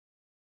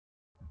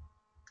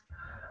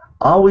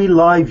Are we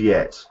live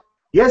yet?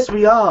 Yes,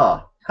 we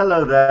are.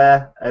 Hello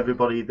there,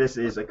 everybody. This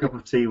is A Cup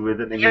of Tea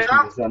with an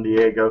Englishman in San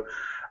Diego.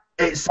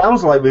 It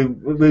sounds like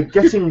we're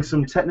getting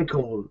some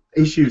technical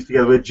issues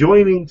together. We're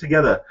joining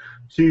together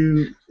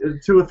two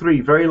or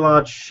three very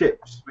large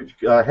ships which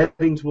are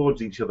heading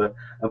towards each other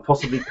and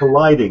possibly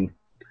colliding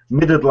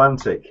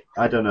mid-Atlantic.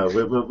 I don't know.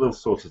 We'll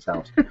sort it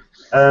out.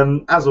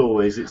 As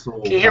always, it's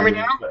all. Can you hear me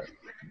now?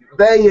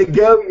 There you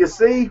go. You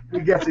see,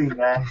 we're getting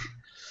there.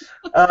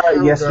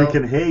 Yes, we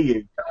can hear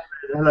you.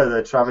 Hello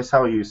there, Travis.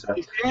 How are you, sir?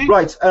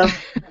 Right.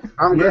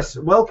 Yes.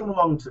 Welcome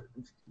along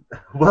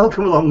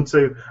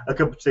to A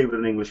Cup of Tea with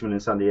an Englishman in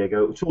San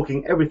Diego,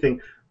 talking everything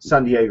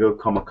San Diego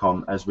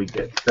Comic-Con as we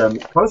get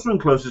closer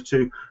and closer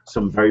to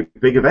some very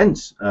big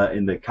events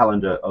in the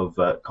calendar of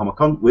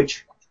Comic-Con,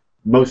 which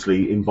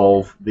mostly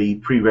involve the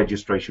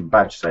pre-registration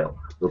badge sale.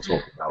 We'll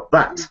talk about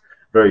that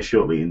very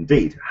shortly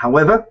indeed.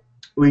 However,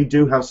 we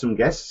do have some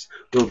guests.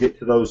 We'll get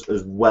to those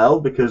as well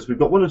because we've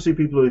got one or two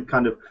people who are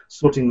kind of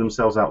sorting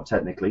themselves out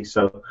technically.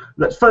 So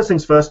first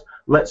things first,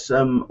 let's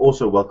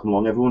also welcome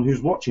along everyone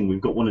who's watching.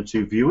 We've got one or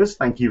two viewers.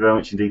 Thank you very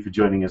much indeed for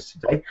joining us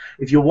today.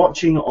 If you're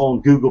watching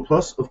on Google+,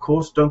 of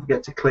course, don't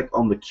forget to click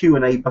on the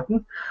Q&A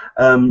button.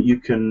 You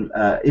can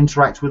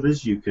interact with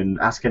us. You can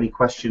ask any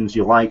questions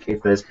you like.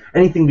 If there's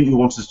anything that you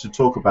want us to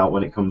talk about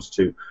when it comes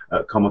to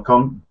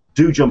Comic-Con,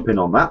 do jump in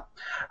on that.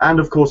 And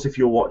of course, if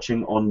you're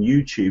watching on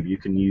YouTube, you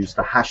can use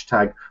the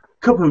hashtag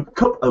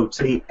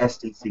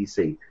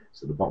CupOTSDCC.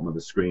 So the bottom of the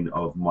screen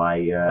of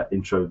my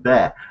intro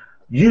there.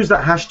 Use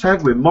that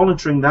hashtag. We're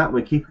monitoring that.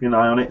 We're keeping an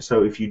eye on it.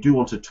 So if you do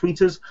want to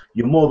tweet us,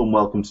 you're more than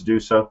welcome to do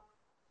so.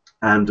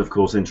 And of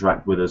course,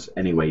 interact with us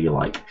any way you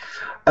like.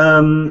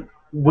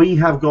 We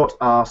have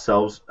got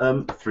ourselves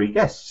three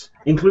guests,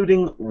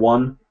 including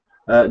one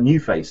new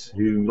face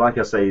who, like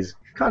I say, is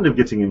kind of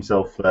getting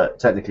himself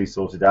technically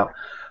sorted out.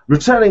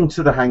 Returning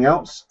to the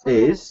Hangouts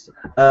is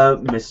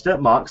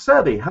Mr. Mark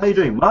Serby. How are you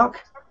doing, Mark?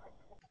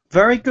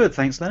 Very good,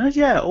 thanks, Leonard.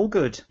 Yeah, all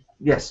good.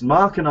 Yes,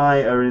 Mark and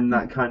I are in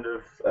that kind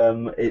of,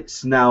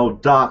 it's now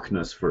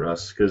darkness for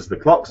us because the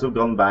clocks have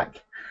gone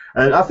back.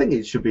 And I think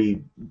it should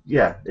be,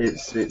 yeah,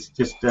 it's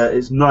just,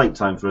 it's night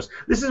time for us.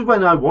 This is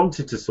when I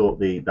wanted to sort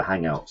the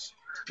Hangouts.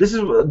 This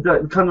is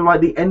kind of like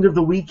the end of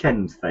the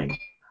weekend thing.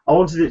 I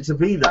wanted it to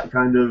be that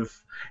kind of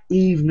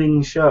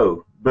evening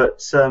show,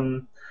 but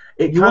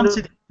it You kind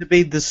wanted it to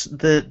be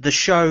the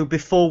show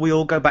before we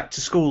all go back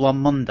to school on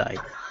Monday.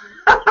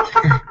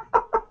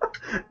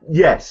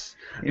 Yes,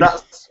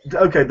 that's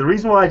okay. The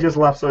reason why I just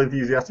laughed so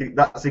enthusiastic,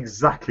 that's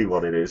exactly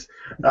what it is.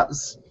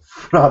 That's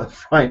rather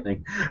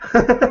frightening.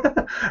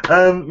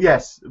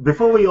 Yes,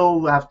 before we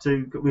all have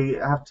to,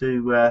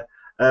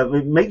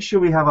 make sure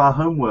we have our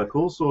homework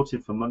all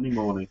sorted for Monday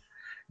morning.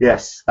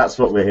 Yes, that's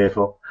what we're here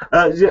for.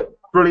 Yeah,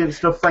 brilliant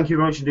stuff. Thank you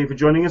very much indeed for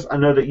joining us. I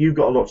know that you've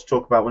got a lot to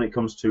talk about when it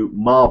comes to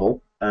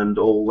Marvel and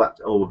all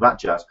of that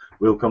jazz.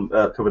 We'll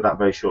cover that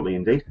very shortly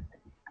indeed.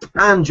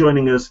 And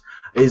joining us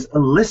is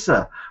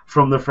Alyssa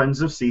from the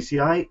Friends of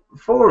CCI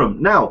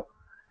forum. Now,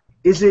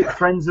 is it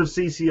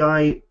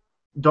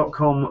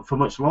friendsofcci.com for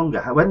much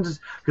longer?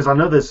 Because I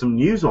know there's some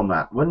news on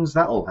that. When's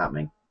that all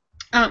happening?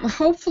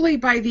 Hopefully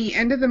by the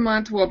end of the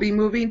month, we'll be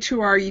moving to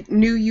our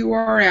new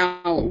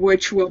URL,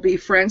 which will be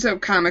Friends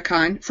of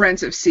Comic-Con,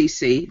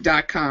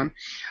 friendsofcc.com.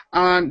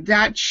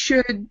 That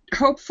should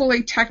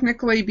hopefully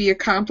technically be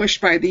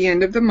accomplished by the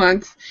end of the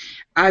month.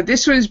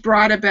 This was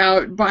brought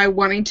about by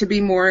wanting to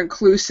be more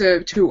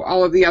inclusive to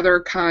all of the other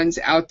cons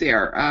out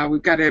there.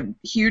 We've got a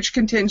huge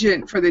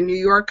contingent for the New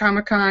York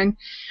Comic-Con,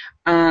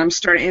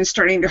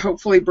 starting to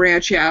hopefully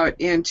branch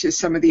out into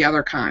some of the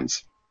other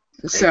cons.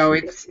 So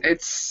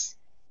it's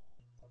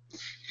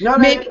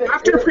maybe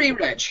after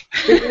pre-reg.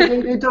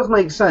 It does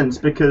make sense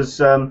because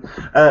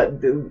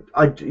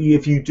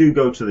if you do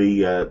go to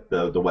the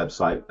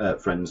website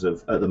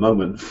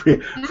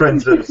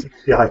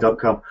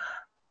friendsofcci.com,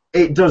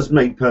 it does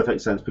make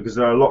perfect sense because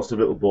there are lots of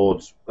little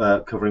boards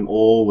covering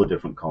all the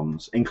different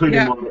cons,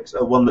 including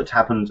one that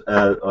happened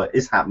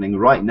is happening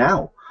right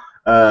now.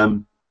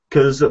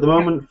 Because at the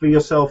moment for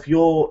yourself,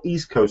 you're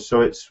East Coast,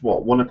 so it's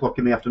what, 1 o'clock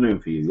in the afternoon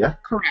for you, yeah?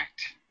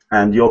 Correct.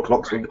 And your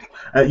clocks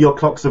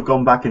have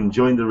gone back and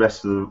joined the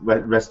rest of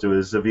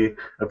us. Have you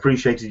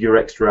appreciated your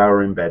extra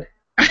hour in bed?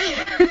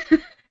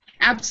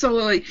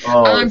 Absolutely.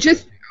 Oh.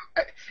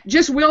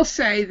 Just will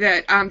say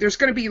that there's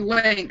going to be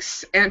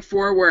links and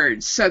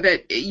forwards so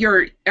that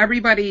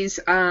everybody's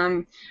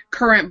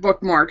current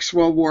bookmarks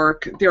will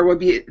work.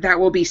 That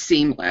will be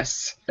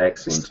seamless.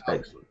 Excellent,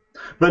 excellent.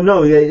 But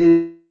no,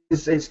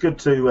 it's good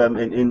to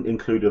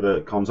include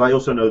other cons. I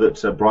also know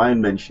that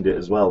Brian mentioned it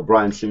as well.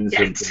 Brian Simmons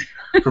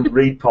from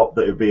ReadPop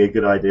that it would be a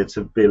good idea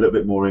to be a little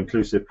bit more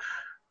inclusive.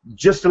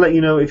 Just to let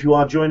you know, if you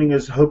are joining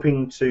us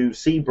hoping to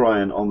see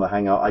Brian on the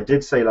Hangout, I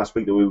did say last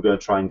week that we were going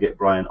to try and get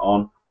Brian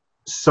on.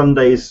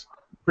 Sundays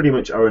pretty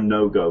much are a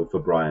no-go for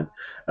Brian,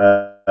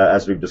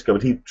 as we've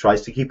discovered. He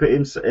tries to keep it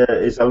in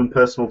his own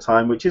personal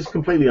time, which is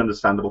completely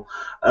understandable.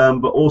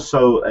 But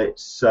also,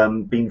 it's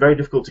been very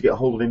difficult to get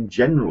hold of him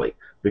generally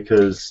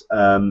because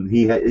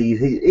he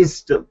is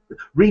still,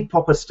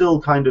 ReadPop are still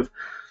kind of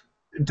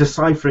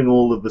deciphering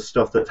all of the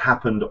stuff that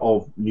happened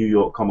of New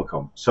York Comic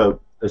Con.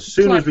 So as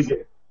soon as we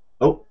get...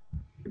 Oh.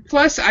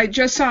 Plus, I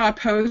just saw a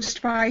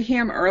post by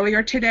him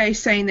earlier today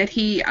saying that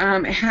he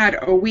had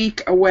a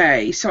week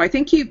away. So I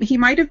think he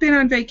might have been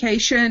on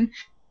vacation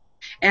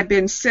and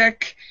been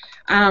sick,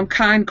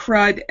 con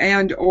crud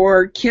and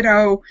or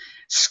kiddo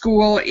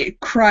school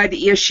crud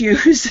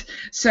issues.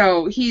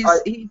 So he's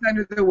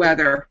under the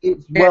weather.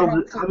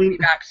 Well, I mean,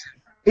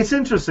 it's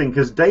interesting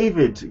because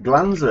David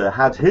Glanzer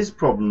had his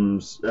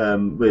problems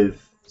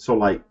with sort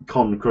of like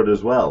con crud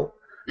as well,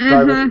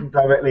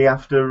 directly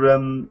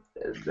after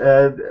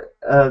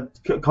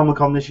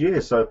Comic-Con this year.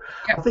 So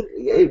yep. I think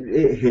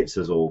it hits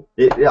us all.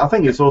 I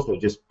think it's also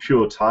just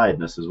pure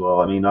tiredness as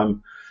well. I mean,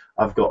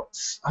 I've got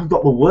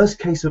the worst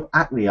case of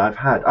acne I've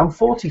had. I'm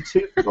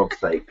 42 for God's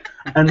sake,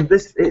 and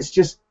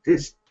it's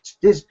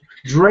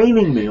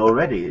draining me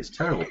already. It's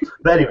terrible.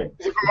 But anyway,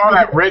 is it from all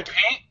that red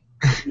paint?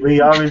 We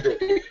are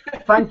indeed.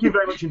 Thank you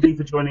very much indeed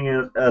for joining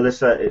us,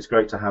 Alyssa. It's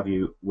great to have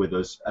you with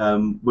us.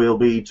 We'll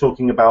be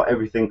talking about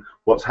everything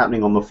what's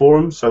happening on the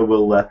forum, so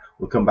we'll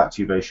come back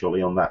to you very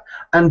shortly on that.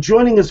 And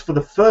joining us for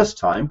the first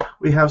time,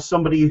 we have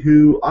somebody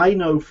who I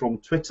know from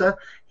Twitter.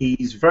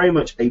 He's very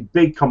much a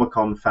big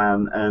Comic-Con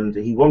fan, and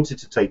he wanted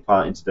to take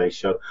part in today's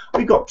show.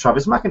 We've got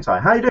Travis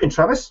McIntyre. How are you doing,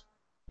 Travis?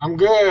 I'm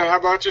good. How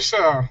about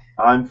yourself?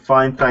 I'm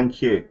fine,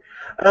 thank you.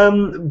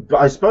 But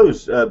I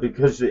suppose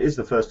because it is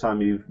the first time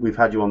we've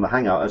had you on the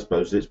Hangout, I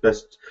suppose it's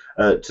best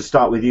to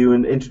start with you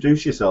and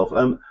introduce yourself.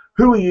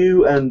 Who are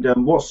you, and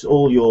what's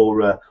all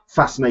your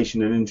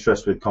fascination and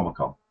interest with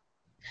Comic-Con?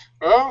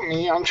 Well,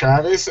 I'm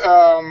Travis.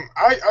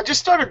 I just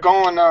started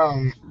going.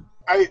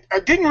 I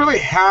didn't really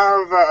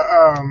have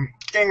a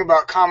thing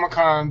about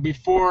Comic-Con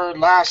before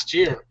last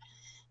year,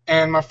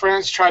 and my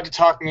friends tried to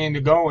talk me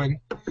into going,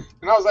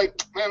 and I was like,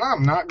 man,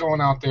 I'm not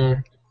going out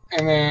there.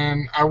 And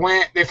then I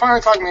went. They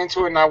finally talked me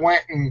into it, and I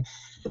went. And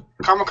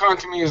Comic-Con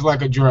to me is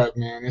like a drug,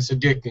 man. It's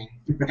addicting.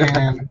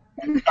 And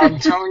I'm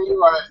telling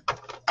you,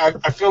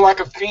 I feel like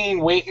a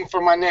fiend waiting for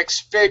my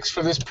next fix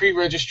for this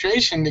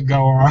pre-registration to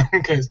go on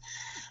because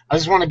I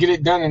just want to get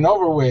it done and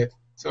over with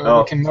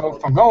so we can know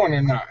if I'm going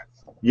or not.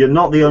 You're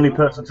not the only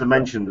person to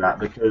mention that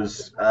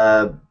because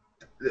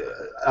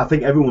I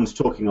think everyone's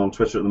talking on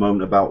Twitter at the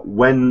moment about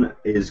when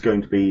is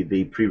going to be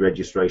the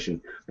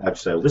pre-registration badge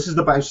sale. This is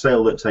the badge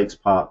sale that takes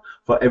part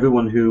for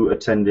everyone who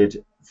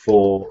attended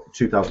for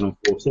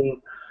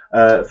 2014,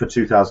 for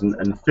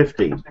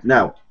 2015.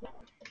 Now,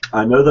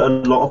 I know that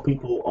a lot of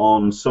people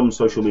on some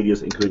social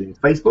medias, including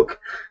Facebook,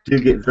 do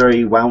get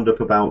very wound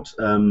up about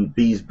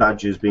these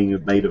badges being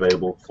made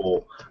available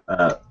for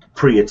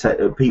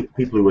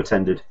people who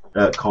attended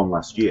con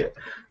last year.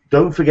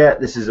 Don't forget,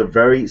 this is a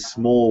very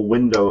small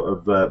window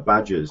of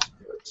badges.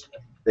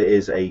 There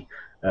is a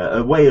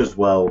way as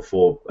well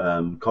for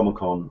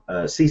Comic-Con,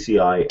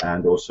 CCI,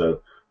 and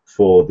also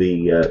for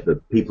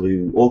the people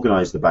who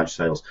organise the badge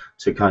sales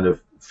to kind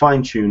of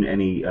fine-tune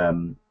any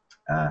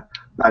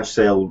badge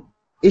sale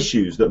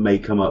issues that may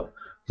come up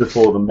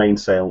before the main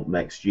sale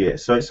next year.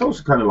 So it's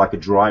also kind of like a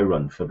dry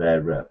run for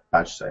their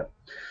badge sale.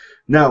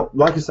 Now,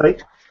 like I say,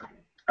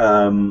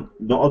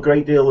 not a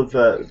great deal of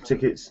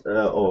tickets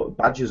or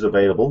badges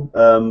available.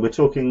 We're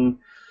talking,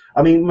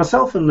 I mean,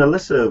 myself and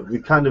Alyssa, we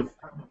kind of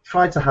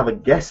tried to have a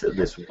guess at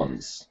this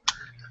once.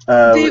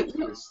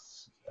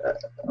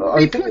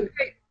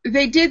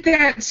 They did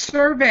that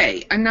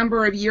survey a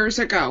number of years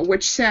ago,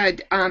 which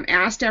said,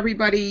 asked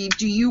everybody,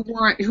 do you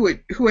want, who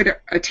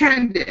had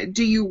attended,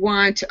 do you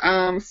want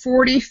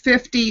 40,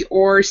 50,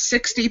 or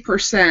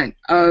 60%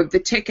 of the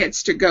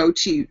tickets to go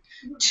to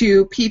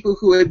people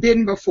who had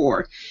been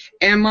before?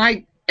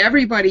 And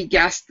everybody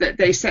guessed that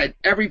they said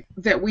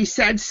that we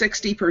said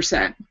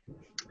 60%.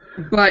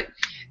 But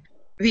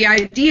the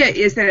idea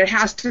is that it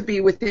has to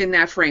be within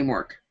that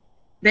framework.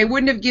 They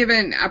wouldn't have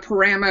given a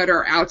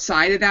parameter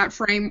outside of that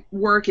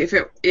framework if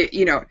it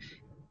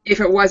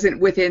wasn't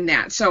within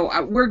that.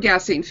 So we're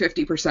guessing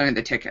 50% of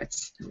the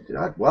tickets.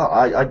 Well,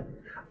 I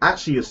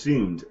actually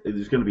assumed it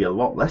was going to be a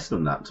lot less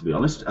than that, to be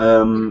honest.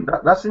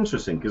 That's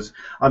interesting because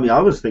I mean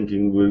I was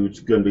thinking we were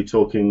going to be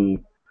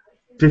talking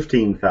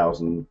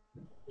 15,000,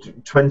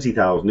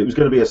 20,000. It was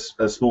going to be a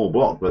small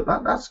block, but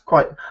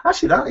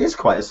that is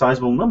quite a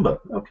sizable number.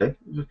 Okay.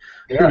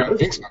 Yeah, I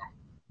think so.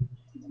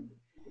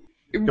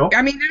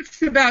 I mean,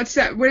 that's about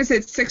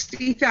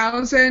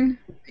 60,000,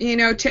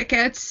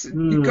 tickets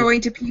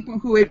going to people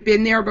who had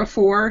been there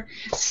before.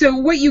 So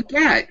what you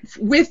get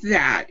with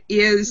that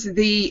is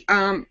a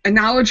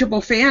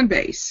knowledgeable fan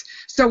base.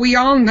 So we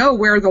all know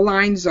where the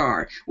lines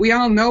are. We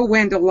all know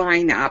when to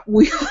line up.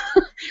 We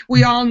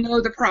all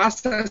know the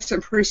process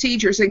and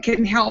procedures and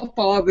can help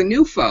all the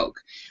new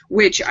folk,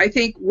 which I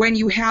think when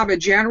you have a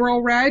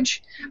general reg,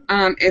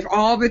 if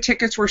all the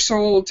tickets were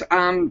sold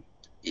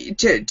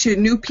to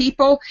new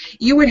people,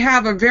 you would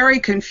have a very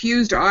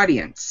confused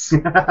audience.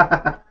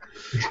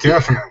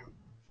 Definitely.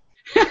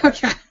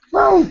 Okay.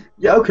 Well,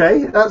 yeah,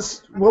 okay,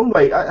 that's one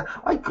way.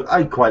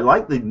 I quite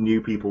like the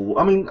new people.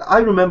 I mean, I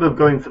remember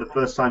going for the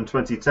first time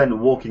 2010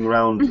 and walking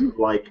around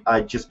like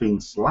I'd just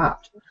been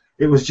slapped.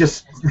 it was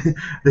just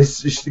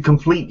this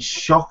complete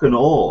shock and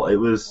awe. It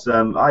was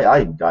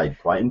I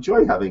quite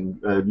enjoy having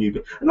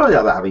new, not only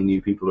that, having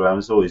new people around.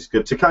 It's always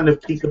good to kind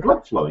of keep the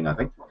blood flowing, I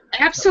think.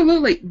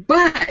 Absolutely,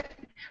 but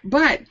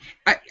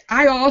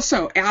I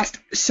also asked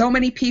so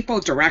many people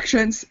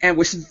directions and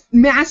was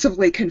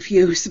massively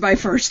confused my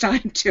first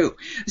time too.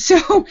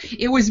 So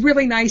it was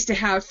really nice to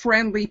have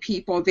friendly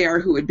people there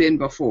who had been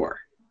before.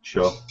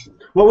 Sure.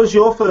 What was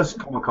your first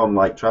Comic-Con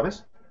like,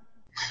 Travis?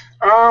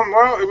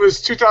 Well, it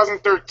was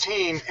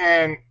 2013,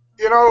 and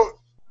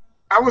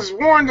I was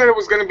warned that it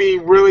was going to be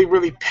really,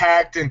 really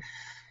packed, and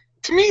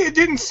to me, it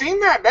didn't seem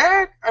that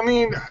bad. I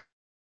mean,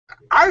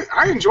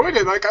 I enjoyed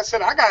it. Like I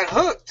said, I got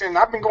hooked, and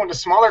I've been going to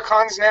smaller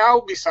cons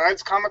now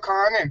besides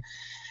Comic-Con,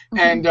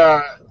 and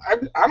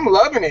I'm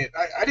loving it.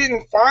 I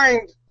didn't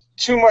find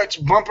too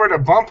much bumper to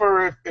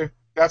bumper, if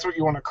that's what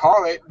you want to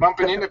call it,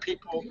 bumping into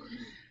people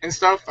and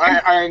stuff.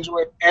 I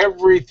enjoyed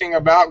everything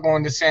about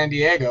going to San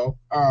Diego.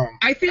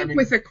 I think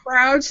with the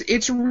crowds,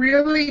 it's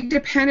really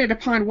dependent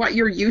upon what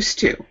you're used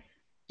to.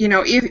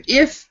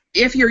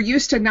 If you're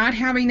used to not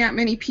having that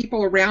many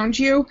people around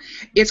you,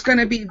 it's going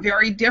to be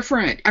very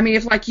different. I mean,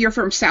 if like you're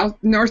from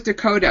North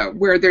Dakota,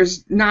 where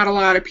there's not a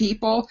lot of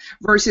people,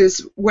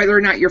 versus whether or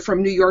not you're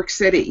from New York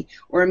City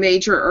or a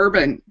major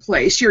urban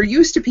place, you're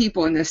used to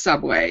people in the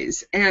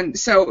subways, and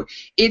so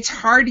it's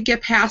hard to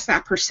get past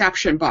that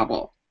perception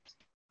bubble.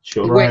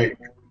 Sure. Right.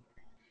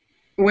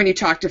 When you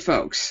talk to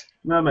folks.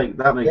 That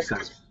makes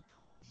sense.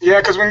 Yeah,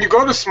 because when you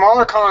go to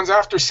smaller cons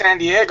after San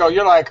Diego,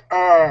 you're like,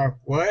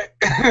 what?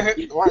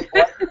 what?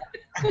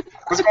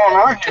 What's going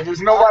on here?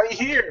 There's nobody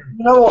here.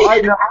 You know what?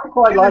 I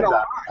quite like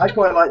that. I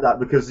quite like that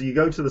because you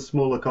go to the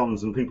smaller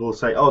cons and people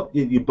say, oh,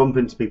 you bump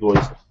into people or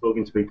you start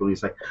talking to people and you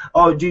say,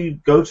 oh, do you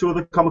go to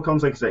other Comic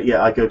Cons? I can say,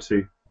 yeah, I go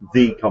to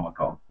the Comic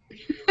Con.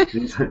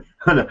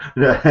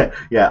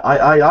 Yeah,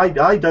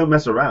 I don't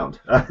mess around.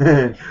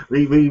 I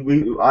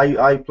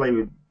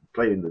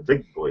play in the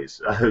big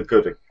boys.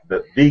 Go to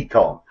the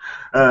con.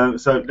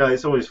 So no,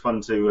 it's always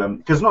fun to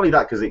because not only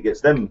that, because it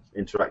gets them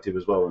interactive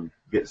as well and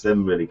gets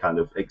them really kind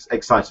of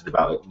excited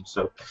about it. And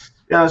so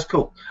yeah, it's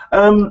cool.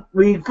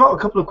 We've got a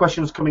couple of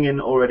questions coming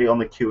in already on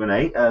the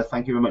Q&A.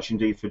 Thank you very much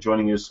indeed for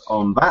joining us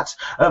on that.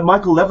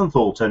 Michael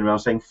Leventhal turned around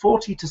saying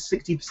 40 to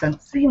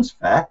 60% seems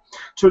fair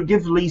to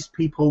give least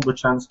people the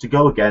chance to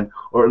go again,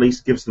 or at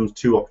least gives them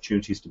 2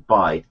 opportunities to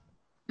buy.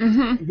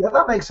 Mm-hmm. Yeah,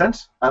 that makes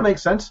sense.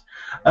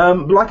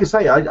 But like I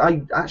say,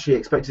 I actually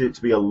expected it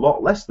to be a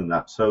lot less than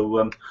that.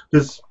 So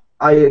because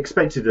I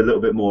expected a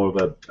little bit more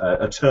of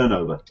a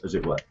turnover, as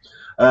it were.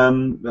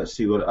 Let's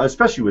see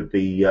especially with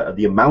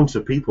the amount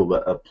of people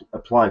that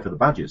apply for the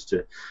badges,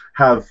 to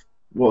have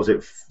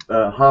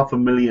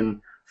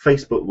 500,000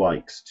 Facebook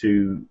likes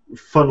to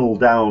funnel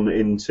down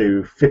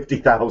into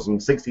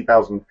 50,000,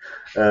 60,000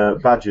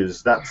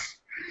 badges. That's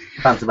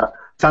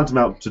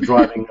tantamount to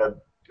driving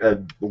a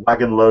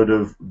wagon load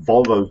of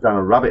Volvos down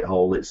a rabbit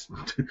hole. It's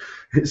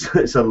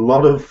a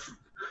lot of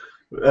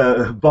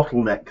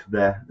bottleneck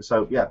there.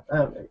 So yeah,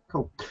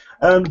 cool.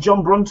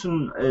 John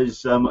Brunton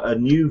is a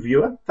new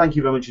viewer. Thank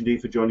you very much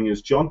indeed for joining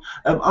us, John.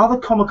 Are the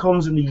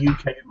Comic-Cons in the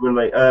UK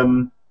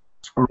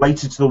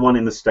related to the one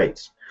in the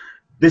States?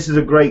 This is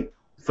a great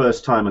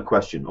first-timer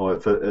question, or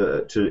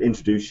to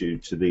introduce you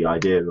to the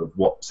idea of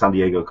what San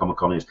Diego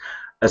Comic-Con is,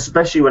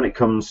 especially when it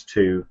comes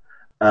to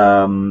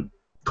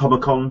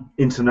Comic-Con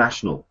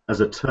International as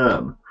a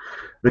term,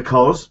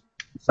 because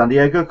San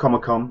Diego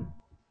Comic-Con,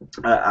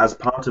 as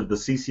part of the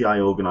CCI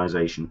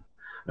organization,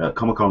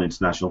 Comic-Con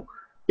International,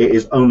 it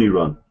is only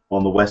run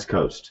on the West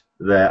Coast.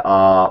 There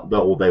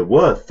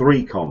were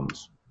 3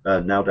 cons,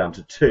 now down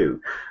to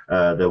 2.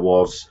 There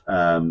was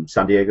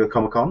San Diego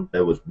Comic-Con,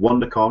 there was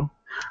WonderCon,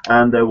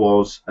 and there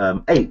was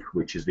APE,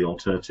 which is the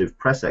Alternative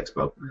Press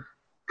Expo.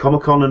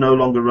 Comic-Con are no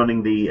longer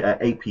running the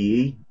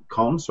APE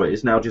con, so it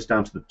is now just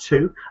down to the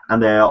 2,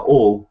 and they are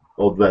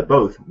they're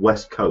both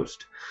West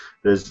Coast.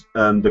 There's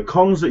the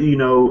cons that you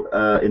know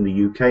in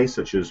the UK,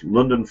 such as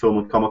London Film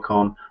and Comic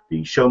Con,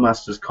 the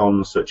Showmasters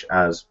cons such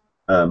as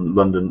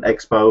London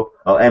Expo,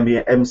 or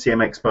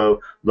MCM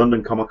Expo,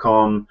 London Comic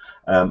Con,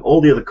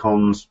 all the other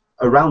cons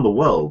around the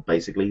world,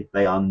 basically,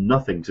 they are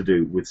nothing to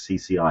do with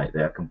CCI.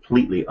 They are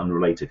completely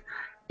unrelated.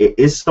 It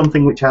is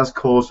something which has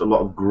caused a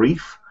lot of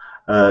grief,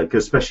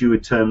 especially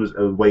with terms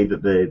of the way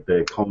that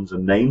the cons are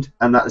named,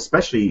 and that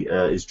especially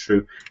is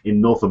true in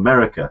North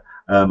America.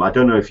 I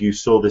don't know if you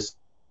saw this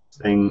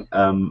thing,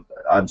 I'm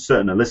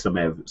certain Alyssa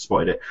may have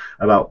spotted it,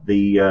 about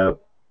the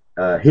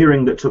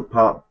hearing that took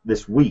part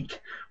this week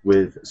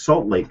with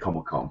Salt Lake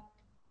Comic-Con.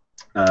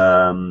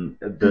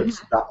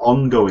 That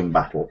ongoing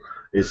battle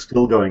is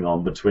still going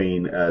on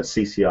between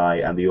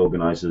CCI and the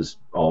organizers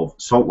of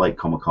Salt Lake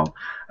Comic-Con.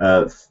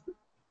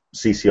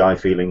 CCI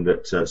feeling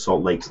that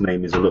Salt Lake's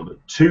name is a little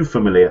bit too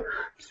familiar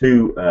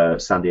to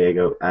San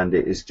Diego, and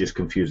it is just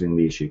confusing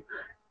the issue.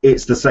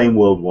 It's the same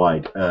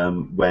worldwide.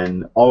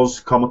 When Oz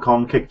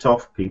Comic-Con kicked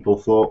off, people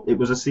thought it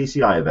was a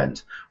CCI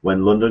event.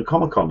 When London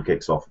Comic-Con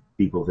kicks off,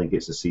 people think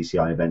it's a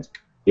CCI event.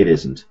 It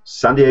isn't.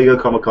 San Diego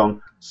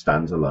Comic-Con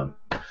stands alone.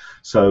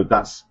 So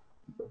that's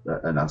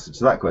an answer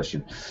to that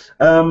question.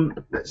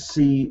 Let's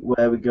see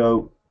where we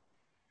go.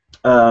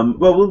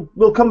 Well,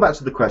 we'll come back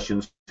to the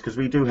questions because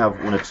we do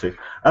have one or two.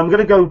 I'm going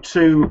to go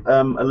to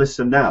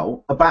Alyssa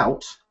now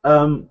about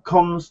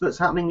cons that's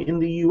happening in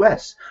the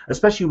US,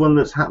 especially one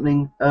that's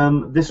happening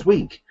this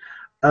week,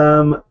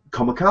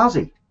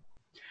 Comikaze.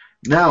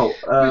 Now,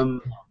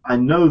 I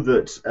know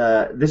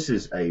that this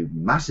is a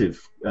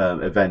massive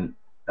event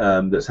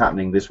that's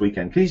happening this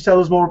weekend. Can you tell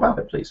us more about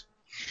it, please?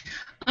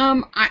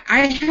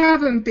 I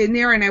haven't been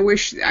there, and I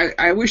wish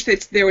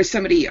that there was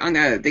somebody on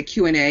the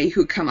Q&A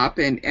who'd come up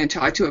and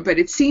talk to it, but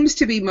it seems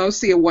to be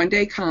mostly a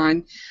one-day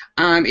con.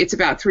 It's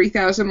about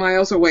 3,000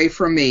 miles away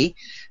from me,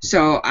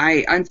 so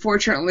I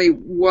unfortunately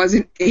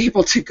wasn't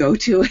able to go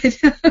to it.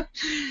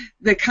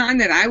 The con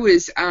that I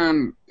was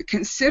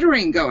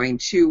considering going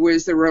to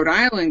was the Rhode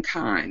Island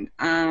con,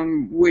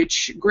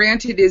 which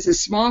granted is a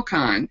small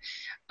con,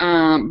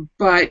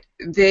 but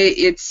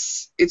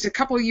it's a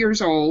couple of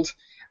years old.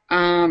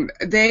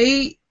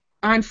 They,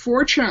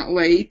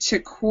 unfortunately, to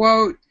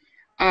quote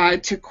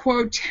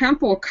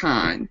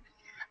TempleCon,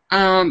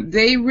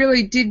 they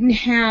really didn't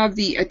have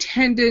the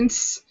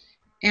attendance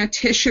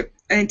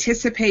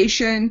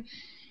anticipation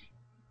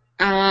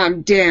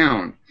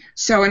down.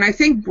 So, and I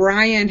think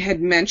Brian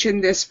had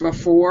mentioned this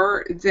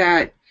before,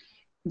 that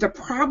the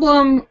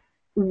problem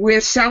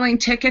with selling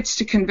tickets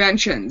to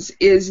conventions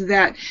is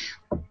that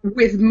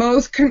with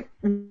most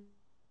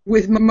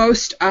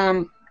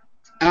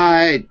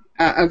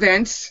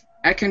events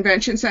at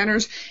convention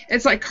centers,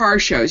 it's like car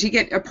shows. You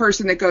get a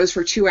person that goes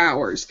for 2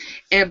 hours,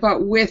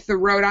 but with the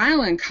Rhode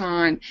Island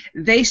con,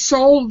 they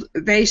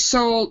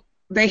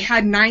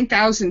had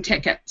 9,000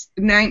 tickets.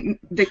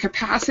 The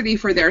capacity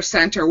for their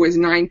center was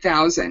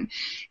 9,000,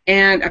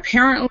 and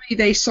apparently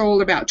they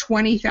sold about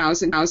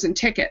 20,000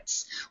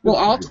 tickets. Well,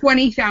 all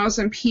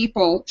 20,000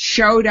 people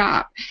showed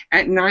up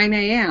at 9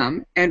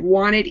 a.m. and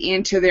wanted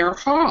into their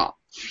hall.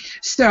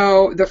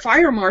 So the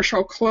fire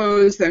marshal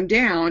closed them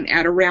down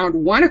at around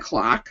 1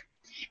 o'clock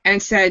and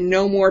said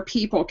no more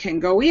people can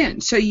go in.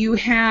 So you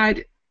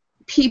had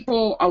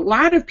a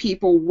lot of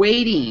people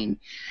waiting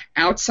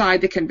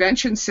outside the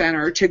convention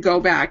center to go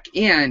back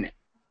in.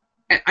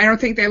 I don't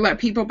think they let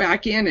people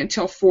back in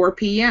until 4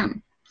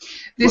 p.m.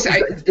 Is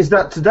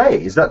that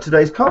today? Is that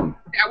today's con?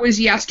 That was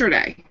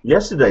yesterday.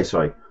 Yesterday,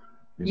 sorry.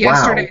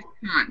 Yesterday's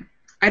Wow. con.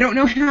 I don't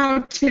know how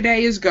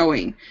today is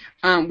going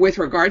with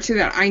regard to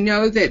that. I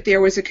know that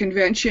there was a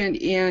convention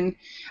in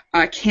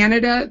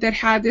Canada that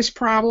had this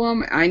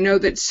problem. I know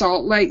that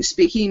Salt Lake,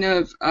 speaking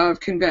of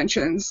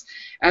conventions,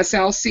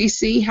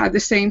 SLCC had the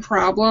same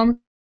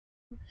problem.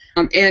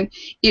 And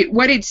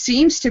what it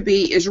seems to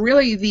be is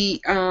really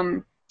the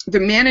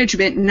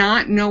management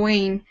not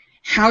knowing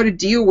how to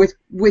deal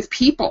with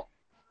people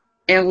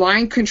and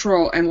line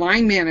control and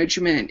line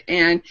management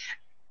and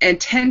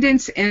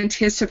attendance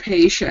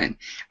anticipation.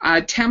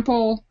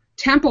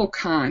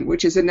 TempleCon,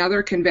 which is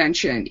another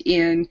convention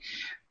in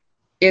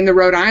the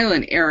Rhode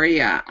Island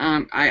area.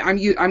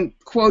 I'm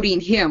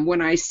quoting him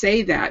when I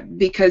say that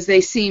because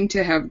they seem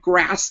to have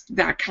grasped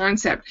that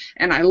concept,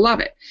 and I love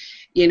it.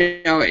 You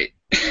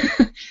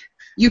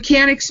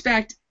can't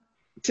expect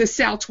to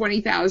sell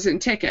 20,000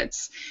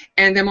 tickets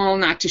and them all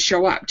not to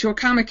show up to a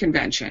comic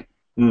convention.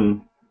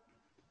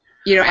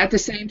 At the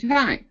same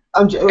time.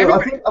 I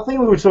think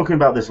we were talking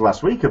about this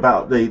last week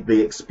about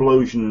the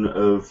explosion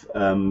of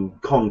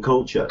con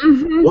culture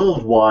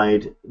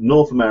worldwide,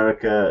 North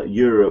America,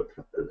 Europe,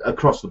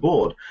 across the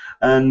board,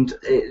 and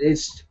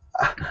it's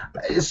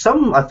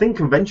some. I think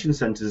convention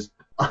centers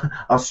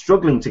are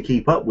struggling to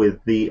keep up with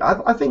the.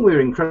 I think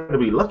we're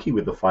incredibly lucky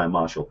with the fire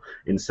marshal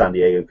in San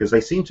Diego because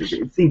they seem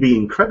to be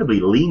incredibly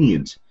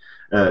lenient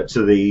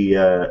to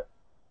the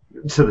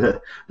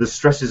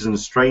stresses and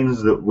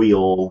strains that we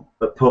all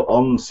put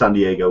on San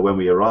Diego when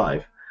we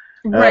arrive.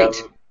 Right.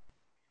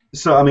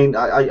 So, I mean,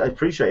 I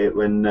appreciate it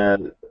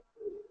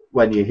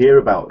when you hear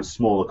about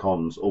smaller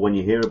cons or when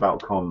you hear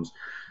about cons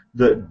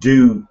that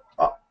do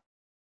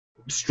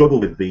struggle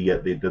with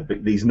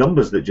these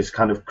numbers that just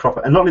kind of crop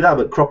up. And not only that,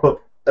 but crop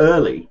up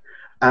early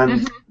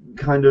and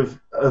kind of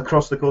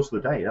across the course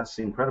of the day. That's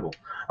incredible.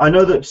 I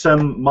know that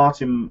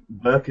Martin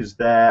Burke is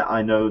there.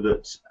 I know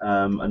that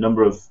a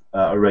number of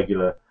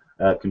irregular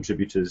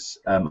contributors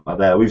are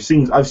there.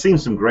 I've seen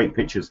some great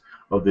pictures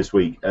of this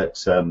week at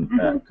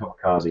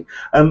Comikaze.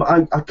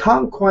 I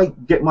can't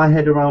quite get my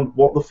head around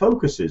what the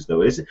focus is,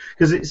 though. Is it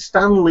because it's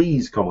Stan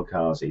Lee's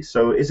Comikaze?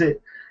 So is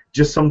it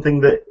just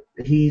something that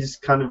he's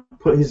kind of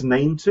put his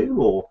name to,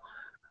 or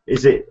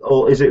is it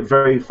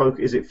very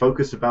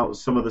focused about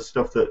some of the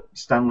stuff that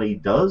Stan Lee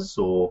does,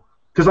 or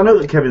because I know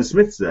that Kevin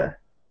Smith's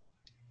there,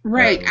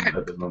 right?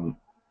 At the moment.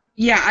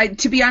 Yeah,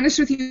 to be honest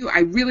with you, I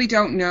really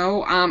don't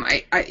know.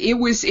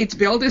 It's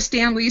billed as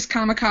Stan Lee's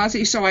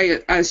Comikaze, so I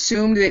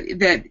assumed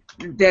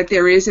that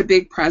there is a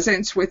big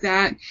presence with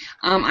that.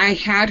 I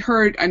had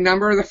heard a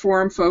number of the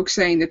forum folks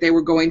saying that they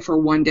were going for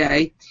one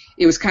day.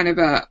 It was kind of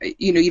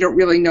you don't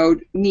really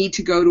need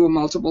to go to a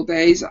multiple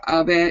days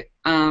of it.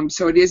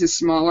 So it is a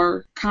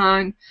smaller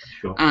con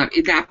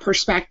in that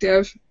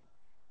perspective.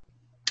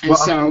 And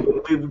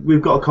so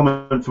we've got a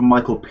comment from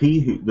Michael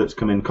P. that's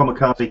come in.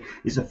 Kamikaze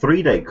is a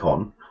 3-day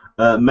con,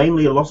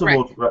 mainly a lot of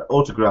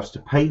autographs to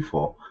pay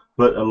for,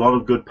 but a lot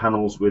of good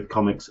panels with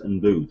comics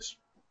and booths.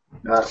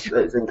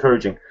 It's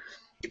encouraging.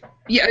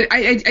 Yeah,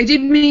 I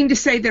didn't mean to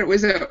say that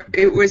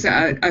it was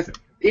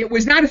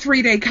not a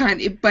 3-day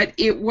con, but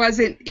it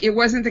wasn't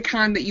the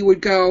con that you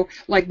would go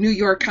like New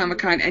York Comic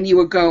Con and you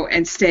would go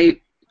and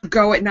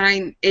go at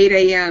 8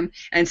 a.m.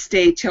 and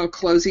stay till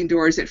closing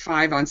doors at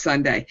 5 on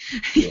Sunday.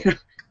 You know?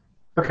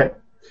 Okay.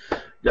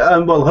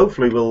 Well,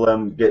 hopefully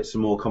we'll get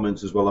some more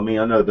comments as well. I mean,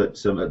 I know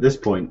that at this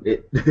point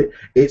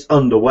it's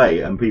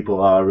underway and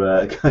people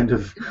are kind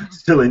of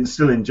still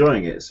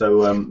enjoying it.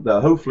 So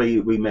hopefully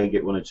we may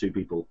get 1 or 2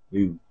 people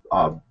who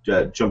are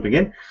jumping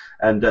in.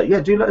 And yeah,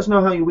 do let us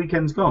know how your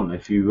weekend's gone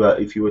if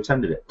you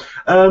attended it.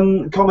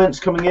 Comments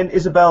coming in.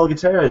 Isabel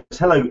Gutierrez.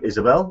 Hello,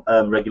 Isabel,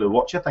 regular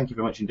watcher. Thank you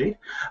very much indeed.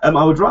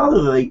 I would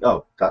rather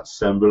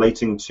that's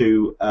relating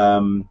to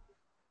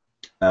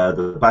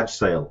the badge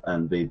sale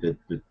and the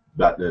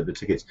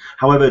tickets.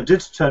 However,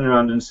 did turn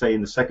around and say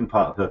in the second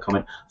part of her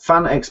comment,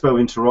 Fan Expo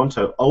in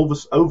Toronto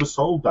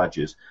oversold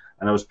badges,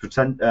 and I was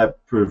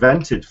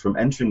prevented from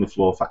entering the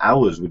floor for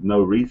hours with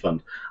no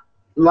refund.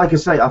 Like I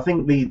say, I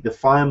think the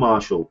fire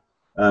marshal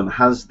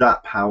has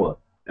that power,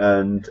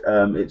 and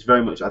it's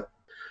very much.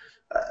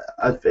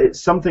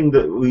 It's something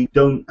that we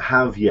don't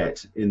have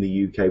yet in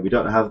the UK. We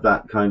don't have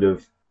that kind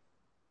of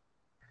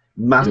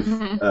massive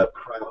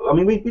crowd. I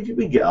mean, we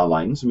get our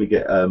lines, and we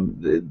get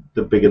the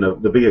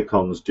bigger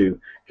cons do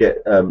get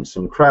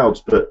some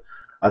crowds, but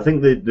I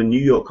think the New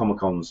York Comic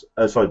Cons,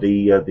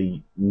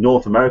 the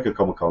North America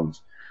Comic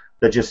Cons,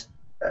 they're just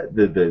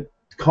the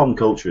con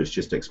culture is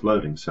just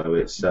exploding. So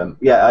it's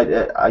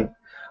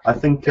I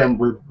think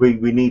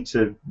we need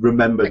to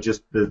remember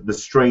just the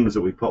strains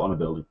that we put on a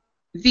building.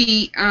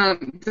 The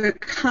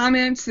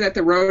comments that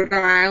the Rhode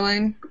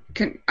Island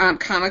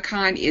Comic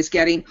Con is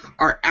getting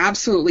are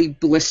absolutely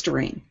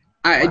blistering.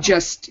 Wow.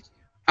 Just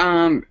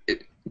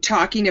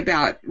talking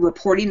about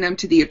reporting them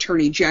to the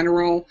Attorney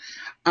General,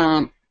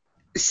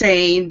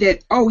 saying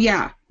that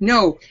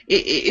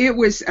it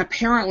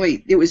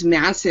was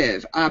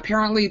massive.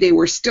 Apparently they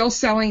were still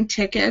selling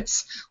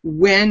tickets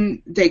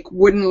when they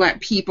wouldn't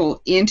let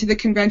people into the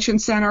convention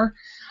center.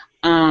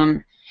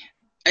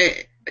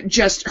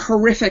 Just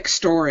horrific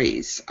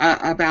stories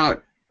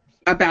about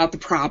the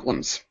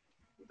problems.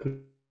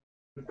 Good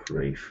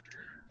grief.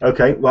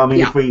 Okay, well, I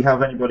mean, if we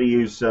have anybody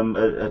who's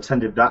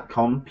attended that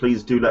con,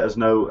 please do let us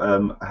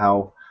know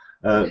how.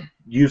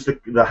 Use the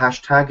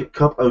hashtag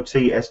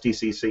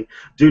CupOTSDCC.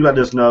 Do let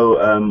us know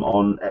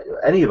on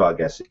any of our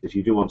guests if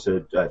you do want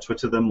to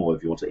Twitter them or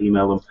if you want to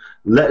email them.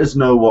 Let us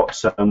know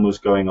what was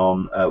going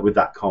on with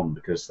that con,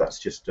 because that's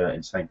just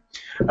insane.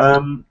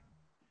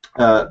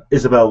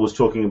 Isabel was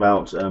talking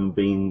about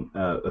being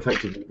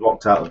effectively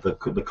locked out of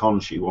the con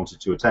she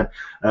wanted to attend.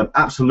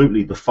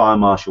 Absolutely, the fire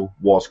marshal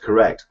was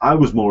correct. I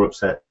was more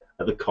upset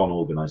at the con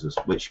organisers,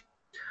 which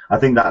I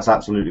think that's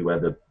absolutely where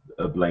the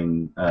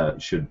blame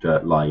should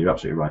lie. You're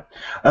absolutely right.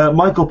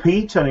 Michael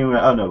P. turning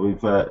around. Oh no,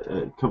 we've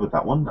covered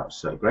that one.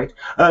 That's great.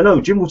 No,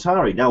 Jim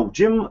Watari. Now,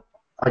 Jim,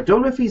 I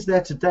don't know if he's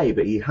there today,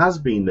 but he has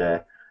been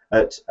there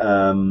at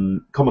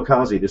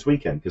Kamikaze this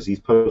weekend because he's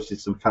posted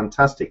some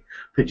fantastic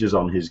pictures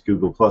on his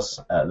Google Plus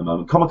at the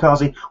moment.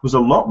 Kamikaze was a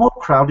lot more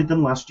crowded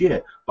than last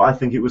year, but I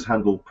think it was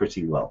handled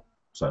pretty well.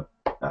 So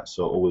that's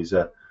always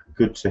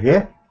good to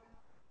hear.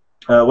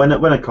 When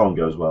a con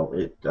goes well,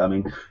 I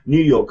mean, New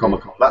York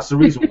Comic Con. That's the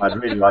reason why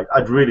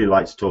I'd really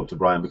like to talk to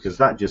Brian, because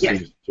that just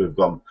seems to have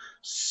gone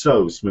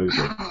so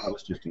smoothly. That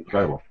was just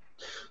incredible.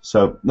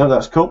 So no,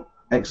 that's cool,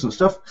 excellent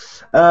stuff.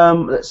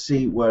 Let's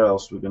see where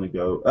else we're going to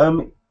go.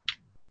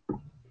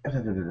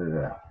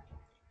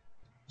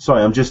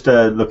 Sorry, I'm just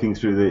looking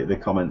through the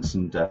comments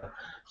and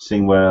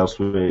seeing where else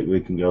we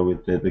can go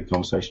with the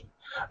conversation.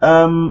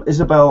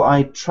 Isabel,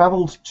 I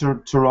travelled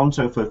to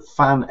Toronto for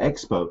Fan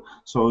Expo,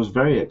 so I was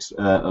very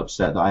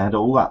upset that I had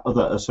all that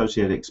other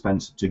associated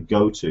expense to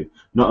go to,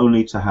 not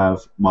only to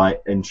have my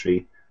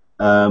entry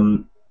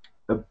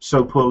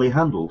so poorly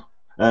handled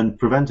and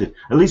prevented.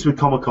 At least with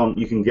Comic-Con,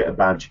 you can get a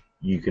badge,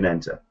 you can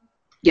enter.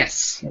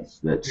 Yes.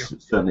 That's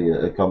certainly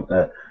a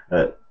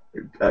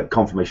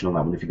confirmation on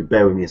that one. If you could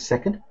bear with me a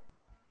second.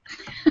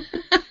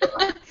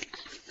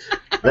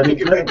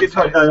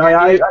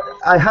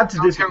 I had to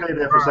disappear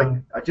there for a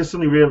second. I just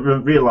suddenly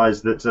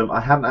realised that I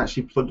hadn't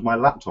actually plugged my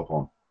laptop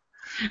on.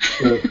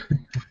 So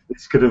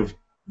this could have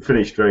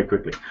finished very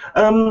quickly.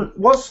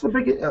 What's the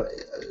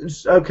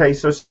biggest? Okay,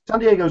 so San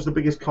Diego's the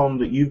biggest con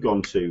that you've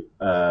gone to,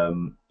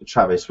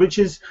 Travis. Which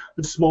is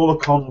the smaller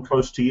con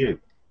close to you?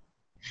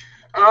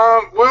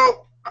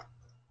 Well,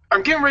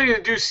 I'm getting ready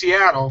to do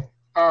Seattle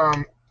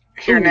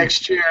here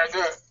next year,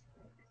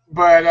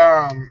 but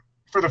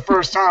for the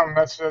first time,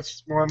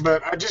 that's one.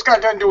 But I just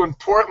got done doing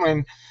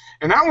Portland,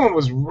 and that one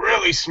was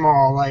really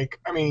small. Like,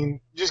 I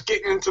mean, just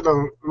getting into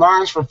the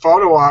lines for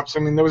photo ops. I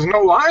mean, there was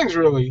no lines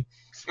really,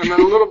 and then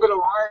a little bit of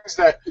lines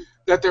that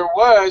that there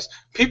was,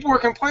 people were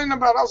complaining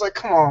about it. I was like,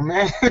 come on,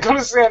 man, go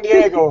to San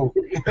Diego.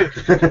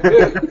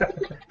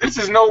 This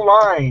is no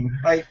line.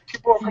 Like,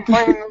 people were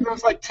complaining there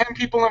was like 10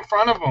 people in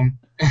front of them.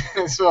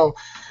 So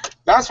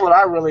that's what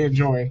I really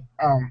enjoy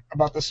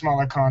about the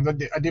smaller cons.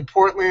 I did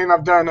Portland.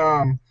 I've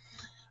done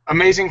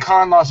Amazing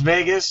Con Las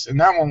Vegas, and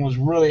that one was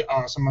really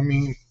awesome. I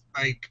mean,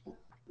 like,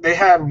 they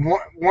had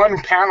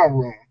one panel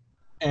room,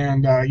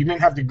 and you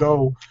didn't have to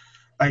go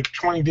like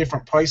 20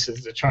 different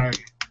places to try and,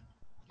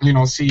 you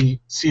know, see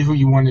who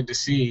you wanted to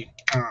see.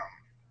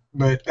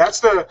 But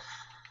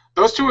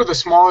those two are the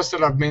smallest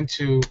that I've been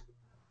to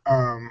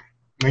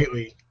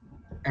lately.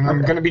 And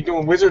I'm going to be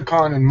doing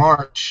WizardCon in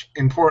March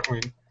in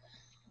Portland.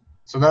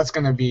 So that's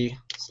going to be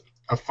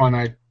a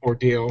fun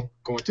ordeal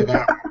going to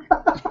that one.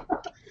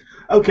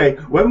 Okay,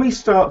 when we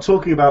start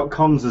talking about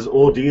cons as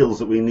ordeals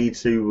that we need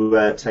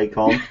to take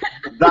on,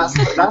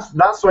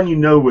 that's when you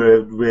know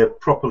we're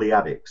properly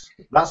addicts.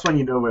 That's when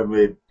you know when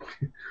we're.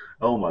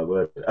 Oh my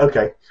word.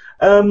 Okay,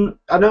 I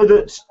know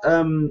that.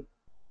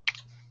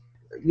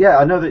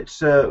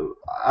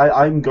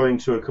 I'm going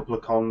to a couple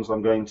of cons.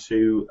 I'm going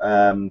to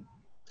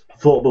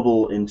Thought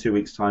Bubble in 2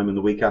 weeks' time, and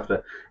the week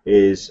after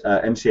is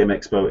MCM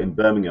Expo in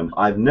Birmingham.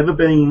 I've never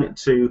been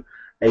to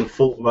a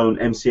full-blown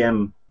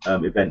MCM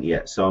event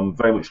yet, so I'm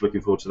very much looking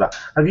forward to that.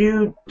 Have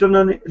you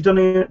done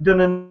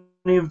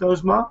any of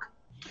those, Mark?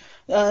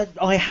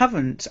 I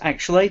haven't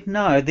actually.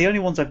 No, the only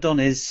ones I've done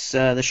is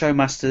the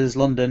Showmasters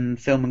London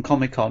Film and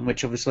Comic Con,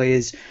 which obviously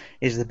is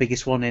the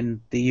biggest one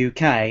in the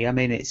UK. I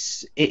mean,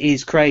 it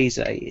is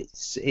crazy.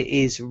 It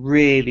is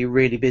really,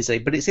 really busy,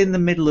 but it's in the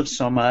middle of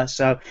summer,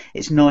 so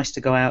it's nice to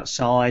go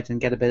outside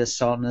and get a bit of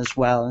sun as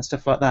well and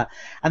stuff like that.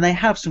 And they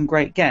have some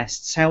great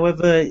guests.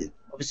 However,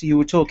 obviously you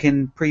were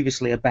talking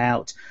previously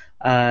about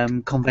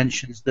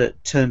conventions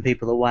that turn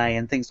people away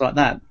and things like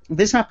that.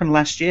 This happened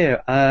last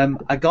year.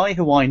 A guy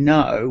who I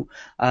know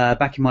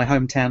back in my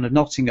hometown of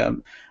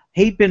Nottingham,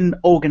 he'd been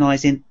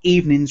organising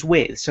evenings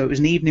with, so it was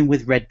an evening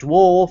with Red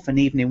Dwarf, an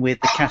evening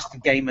with the cast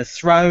of Game of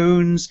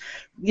Thrones,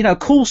 you know,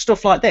 cool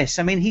stuff like this.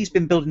 I mean, he's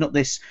been building up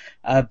this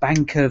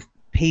bank of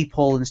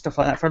people and stuff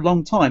like that for a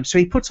long time. So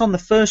he put on the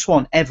first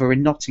one ever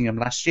in Nottingham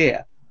last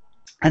year.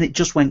 And it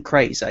just went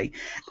crazy.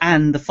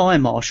 And the fire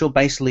marshal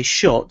basically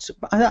shut,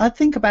 I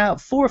think,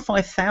 about 4,000 or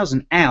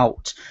 5,000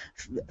 out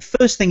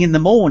first thing in the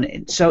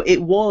morning. So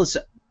it was,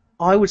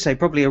 I would say,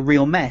 probably a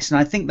real mess. And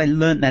I think they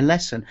learnt their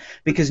lesson,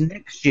 because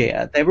next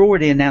year they're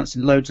already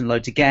announcing loads and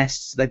loads of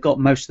guests. They've got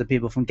most of the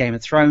people from Game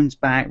of Thrones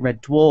back,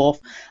 Red Dwarf.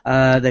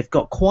 They've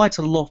got quite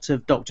a lot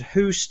of Doctor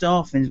Who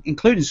stuff,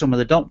 including some of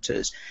the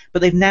Doctors.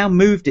 But they've now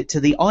moved it to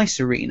the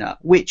Ice Arena,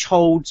 which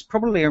holds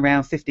probably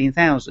around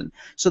 15,000.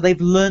 So they've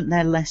learnt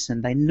their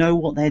lesson. They know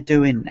what they're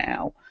doing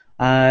now.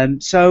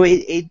 So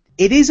it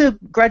is a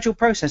gradual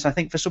process, I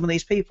think, for some of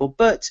these people.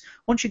 But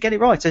once you get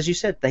it right, as you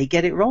said, they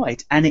get it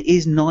right. And it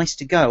is nice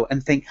to go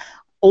and think,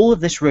 all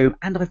of this room,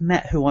 and I've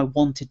met who I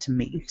wanted to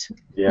meet.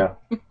 Yeah.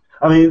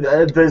 I mean,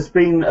 there's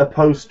been a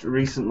post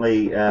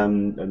recently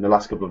in the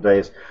last couple of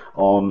days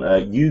on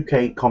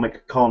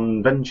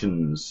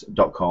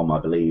ukcomicconventions.com, I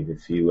believe,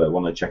 if you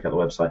want to check out the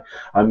website.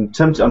 I'm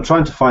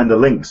trying to find the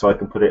link so I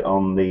can put it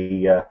on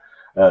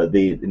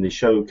in the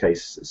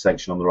showcase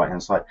section on the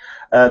right-hand side.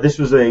 This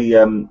was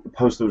a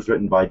post that was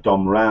written by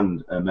Dom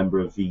Rand, a member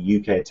of the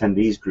UK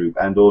attendees group,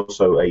 and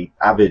also a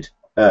avid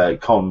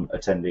con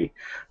attendee,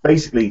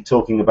 basically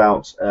talking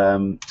about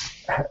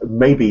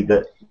maybe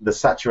that the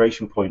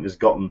saturation point has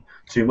gotten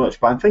too much.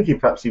 But I'm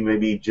thinking perhaps he may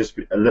be just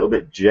a little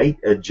bit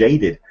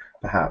jaded,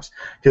 perhaps,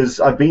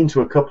 because I've been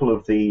to a couple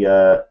of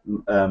the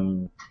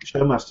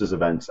Showmasters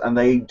events, and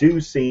they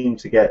do seem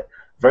to get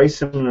very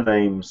similar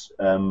names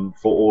for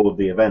all of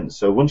the events.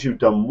 So once you've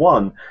done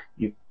one,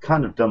 you've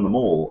kind of done them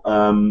all.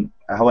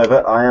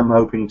 However, I am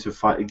hoping to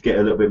get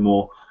a little bit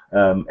more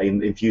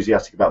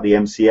enthusiastic about the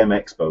MCM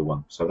Expo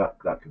one, so that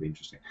could be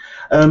interesting.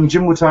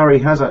 Jim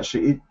Watari has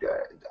actually.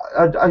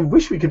 I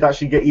wish we could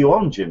actually get you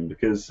on, Jim,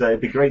 because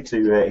it'd be great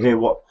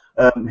to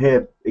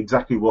hear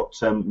exactly what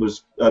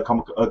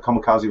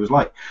Comikaze was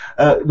like.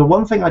 The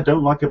one thing I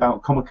don't like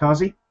about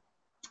Comikaze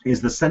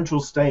is the central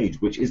stage,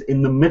 which is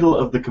in the middle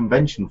of the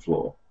convention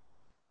floor.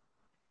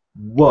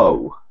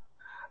 Whoa.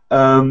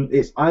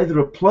 It's either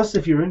a plus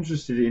if you're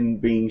interested in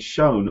being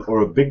shown,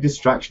 or a big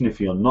distraction if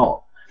you're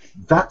not.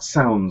 That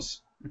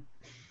sounds,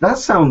 I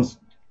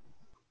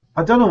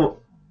don't know,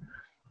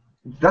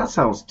 that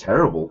sounds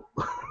terrible.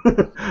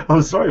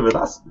 I'm sorry,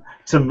 but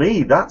to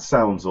me, that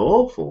sounds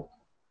awful.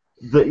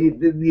 That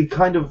you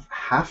kind of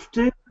have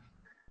to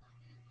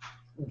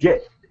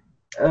get,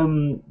 I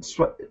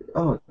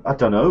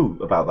don't know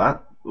about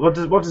that. What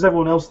does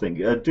everyone else think?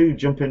 Do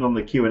jump in on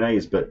the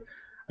Q&As, but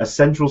a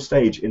central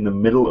stage in the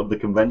middle of the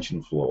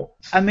convention floor.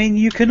 I mean,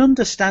 you can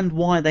understand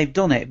why they've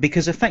done it,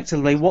 because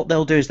effectively what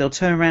they'll do is they'll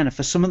turn around and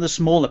for some of the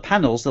smaller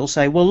panels they'll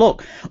say, well,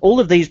 look, all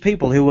of these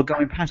people who were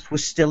going past were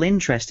still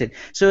interested.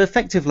 So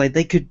effectively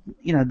they could,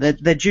 you know, they're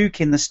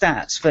juking the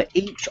stats for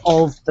each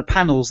of the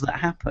panels that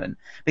happen,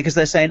 because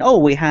they're saying, oh,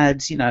 we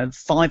had, you know,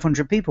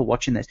 500 people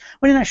watching this.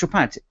 When in actual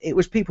fact, it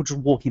was people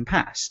just walking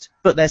past.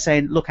 But they're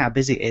saying, look how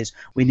busy it is,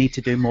 we need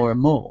to do more and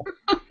more.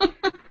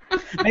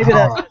 Maybe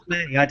that's just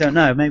me. I don't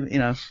know. Maybe, you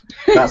know.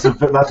 That's a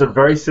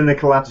very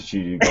cynical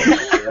attitude you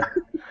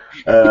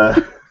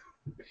got.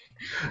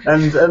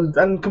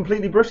 And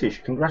completely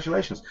British.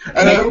 Congratulations.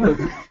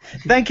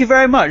 Thank you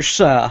very much,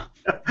 sir.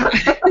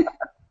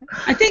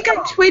 I think I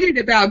tweeted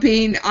about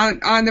being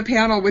on the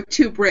panel with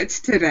two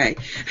Brits today.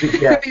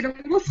 Yeah. I mean, I'm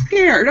a little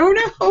scared. Oh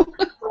no.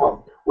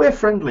 Well, we're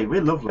friendly.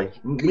 We're lovely.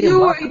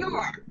 You are.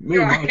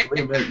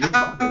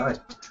 Nice.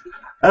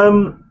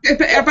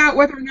 About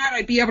whether or not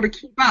I'd be able to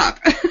keep up.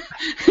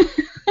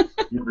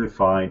 You'll be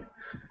fine.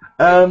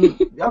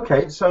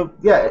 Okay, so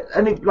yeah,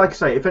 like I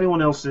say, if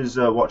anyone else is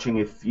watching,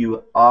 if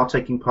you are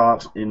taking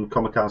part in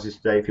Comikaze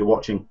today, if you're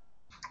watching,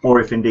 or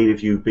if indeed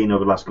if you've been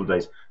over the last couple of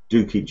days,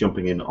 do keep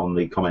jumping in on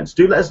the comments.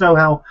 Do let us know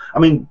how. I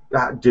mean,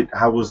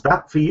 how was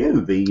that for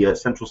you? The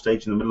central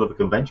stage in the middle of a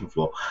convention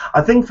floor.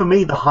 I think for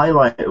me, the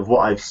highlight of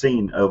what I've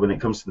seen when it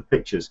comes to the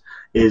pictures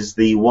is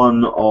the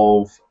one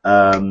of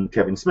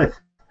Kevin Smith.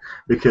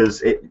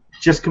 Because it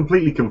just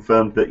completely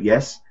confirmed that,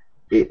 yes,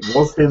 it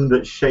was him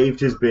that shaved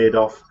his beard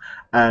off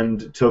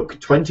and took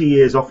 20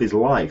 years off his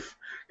life.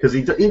 Because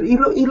he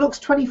looks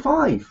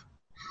 25.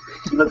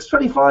 He looks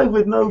 25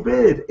 with no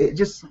beard.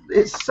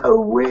 It's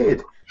so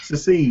weird to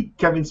see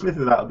Kevin Smith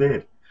without a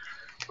beard.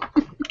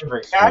 I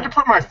had to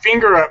put my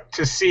finger up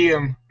to see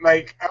him.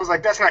 Like, I was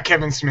like, that's not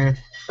Kevin Smith.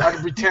 I had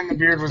to pretend the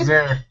beard was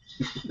there.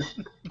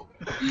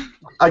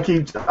 I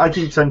keep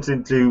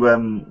tempting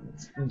to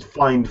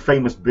find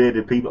famous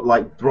bearded people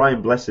like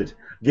Brian Blessed.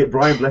 Get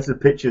Brian Blessed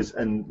pictures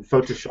and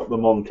Photoshop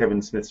them on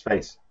Kevin Smith's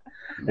face,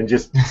 and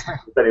just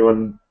if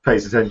anyone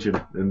pays attention,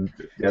 and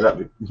yeah,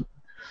 that'd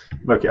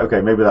be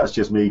okay. Maybe that's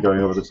just me going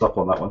over the top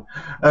on that one.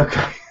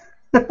 Okay,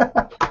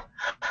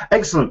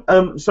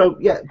 excellent. So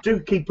yeah, do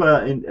keep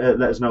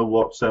let us know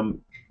what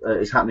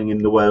is happening in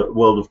the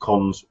world of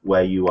cons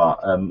where you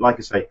are. Like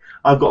I say,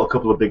 I've got a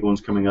couple of big ones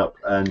coming up,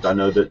 and I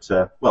know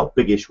that, well,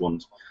 big-ish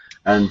ones.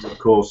 And, of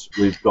course,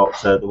 we've got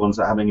the ones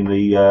that are happening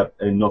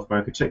in North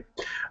America, too.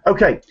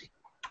 Okay,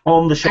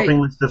 on the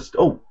shopping list of...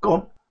 Oh, go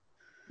on.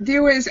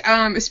 There was,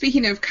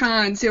 speaking of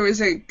cons, there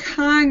was a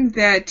con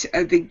that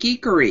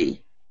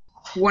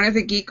one of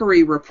the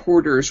Geekery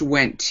reporters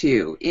went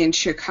to in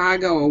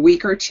Chicago a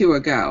week or two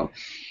ago.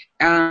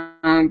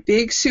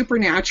 Big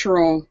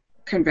supernatural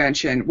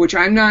convention, which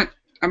I'm not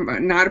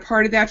a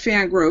part of that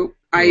fan group.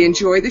 I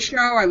enjoy the show,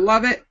 I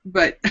love it,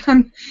 but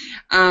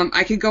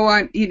I could go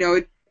on, you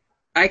know,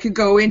 I could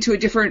go into a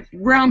different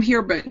realm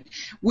here, but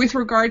with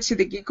regards to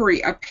the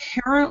Geekery,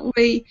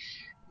 apparently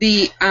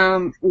the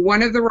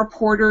one of the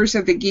reporters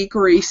of the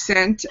Geekery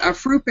sent a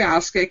fruit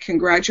basket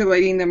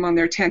congratulating them on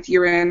their 10th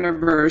year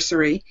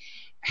anniversary,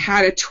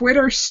 had a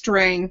Twitter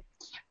string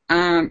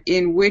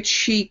in which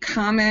she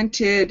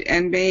commented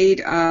and made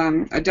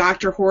a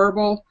Dr.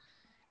 Horrible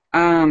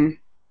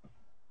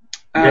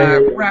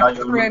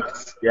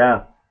reference.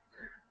 Yeah.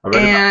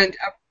 And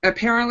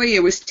apparently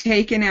it was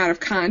taken out of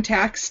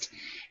context,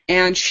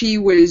 and she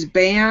was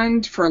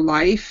banned for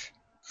life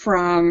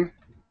from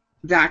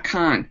that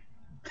con,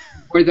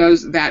 or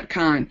that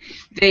con.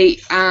 They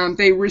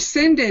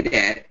rescinded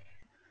it,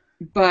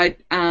 but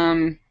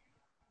by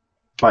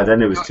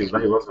then it was too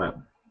late, wasn't it?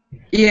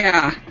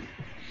 Yeah.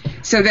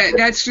 So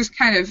that's just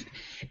kind of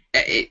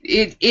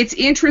it's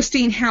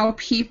interesting how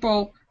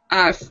people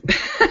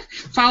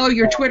follow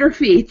your Twitter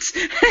feeds.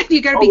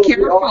 You got to be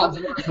careful.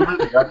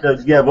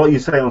 Absolutely. Yeah, what you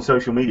say on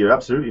social media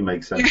absolutely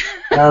makes sense.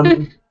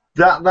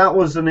 That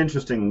was an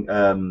interesting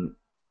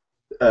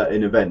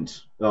an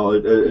event, or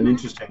an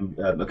interesting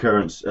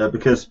occurrence,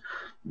 because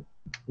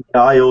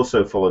I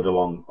also followed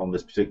along on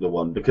this particular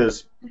one,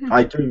 because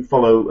I do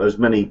follow as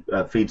many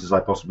feeds as I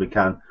possibly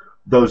can,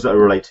 those that are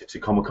related to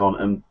Comic-Con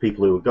and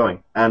people who are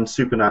going, and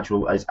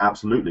Supernatural is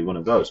absolutely one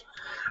of those.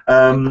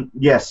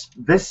 Yes,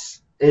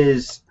 this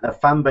is a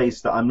fan base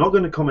that I'm not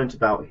going to comment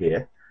about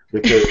here,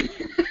 because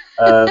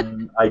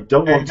I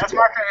don't want to... That's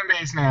my fan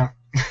base now.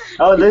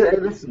 Oh,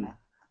 listen.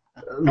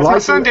 That's my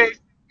Sunday.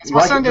 That's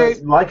my Sunday.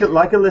 Like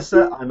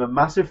Alyssa, I'm a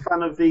massive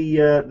fan of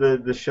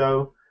the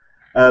show,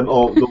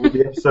 or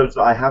the episodes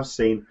that I have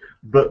seen,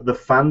 but the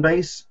fan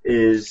base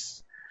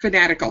is...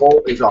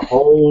 fanatical. It's a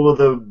whole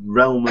other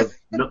realm of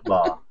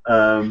nutbar.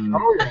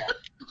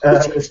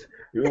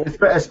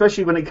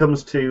 Especially when it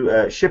comes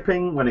to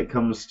shipping, when it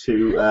comes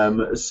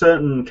to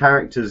certain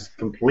characters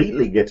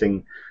completely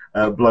getting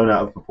blown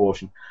out of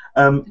proportion.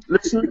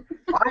 Listen,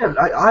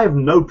 I have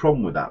no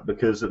problem with that,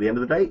 because at the end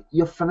of the day,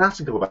 you're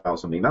fanatical about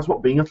something. That's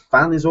what being a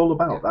fan is all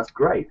about. That's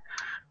great.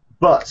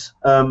 But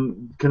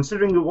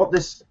considering what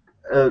this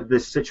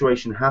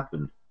situation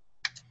happened,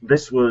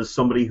 this was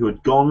somebody who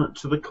had gone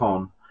to the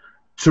con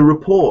to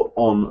report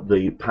on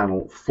the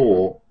panel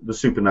for the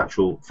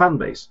Supernatural fan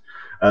base,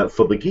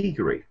 for the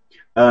geekery.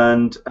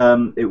 And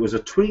it was a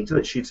tweet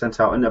that she'd sent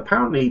out, and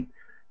apparently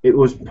it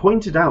was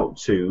pointed out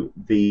to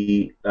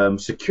the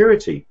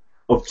security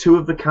of 2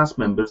 of the cast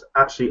members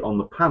actually on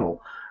the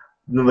panel.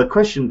 Now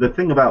the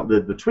thing about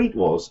the tweet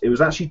was, it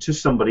was actually to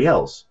somebody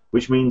else,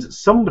 which means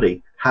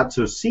somebody had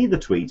to see the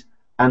tweet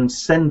and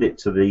send it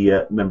to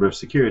the member of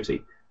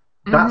security.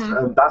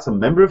 That's a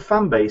member of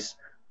fan base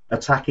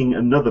attacking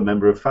another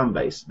member of fan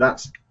base.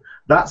 That's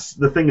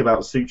the thing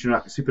about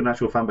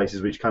Supernatural fan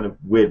bases, which kind of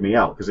weird me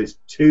out, because it's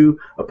 2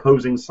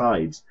 opposing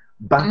sides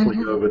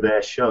battling over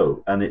their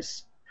show, and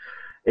that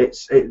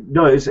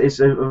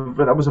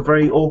was a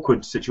very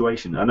awkward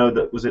situation. I know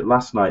that, was it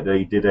last night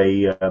they did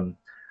a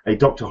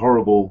Dr.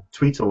 Horrible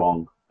tweet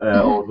along,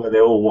 or where they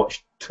all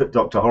watched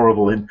Dr.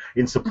 Horrible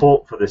in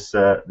support for this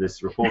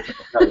reporter.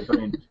 I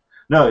mean,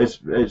 no, it's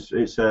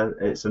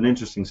an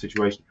interesting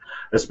situation,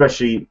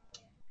 especially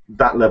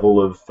that level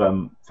of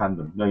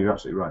fandom. No, you're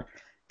absolutely right.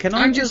 Can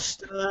I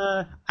just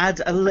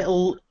add a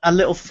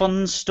little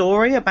fun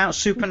story about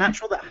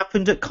Supernatural that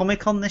happened at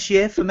Comic-Con this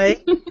year for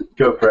me?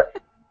 Go for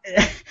it.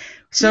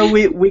 So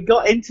we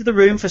got into the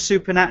room for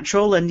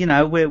Supernatural,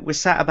 and we're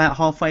sat about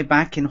halfway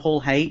back in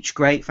Hall H.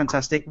 Great,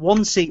 fantastic.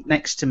 One seat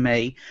next to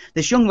me,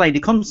 this young lady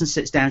comes and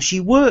sits down.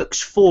 She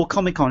works for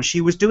Comic-Con. She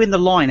was doing the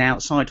line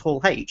outside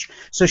Hall H,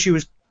 so she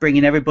was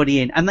bringing everybody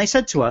in. And they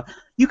said to her,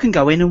 "You can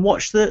go in and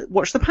watch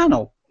the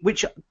panel,"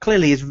 which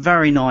clearly is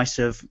very nice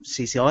of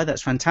CCI.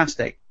 That's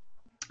fantastic.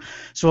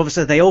 So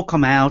obviously they all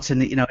come out,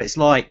 and it's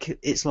like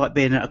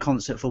being at a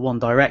concert for One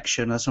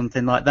Direction or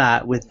something like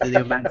that, with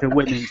the amount of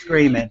women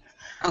screaming.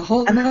 A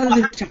whole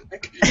other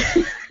topic.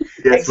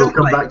 Yes, we'll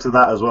come back to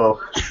that as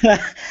well.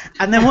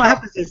 And then what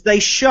happens is they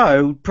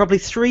show probably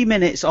 3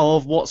 minutes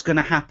of what's going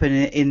to happen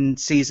in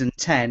season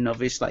 10,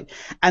 obviously.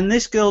 And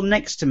this girl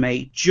next to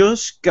me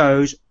just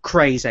goes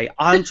crazy.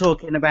 I'm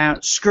talking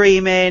about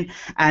screaming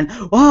and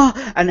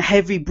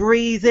heavy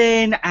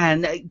breathing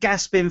and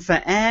gasping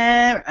for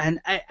air,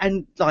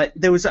 and like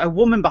there was a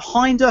woman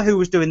behind her who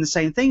was doing the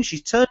same thing.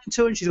 She's turning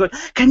to her and she's going,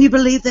 "Can you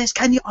believe this?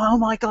 Can you? Oh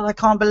my God, I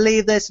can't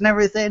believe this," and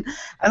everything.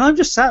 And I'm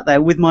just sat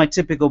there with my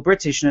typical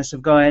Britishness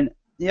of going,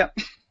 "Yep.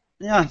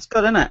 Yeah, it's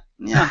good, isn't it?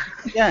 Yeah.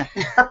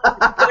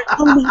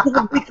 Oh my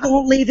God, we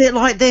can't leave it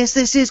like this.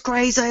 This is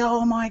crazy.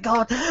 Oh my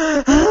God."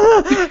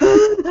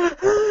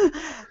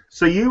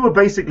 So you were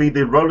basically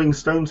the Rolling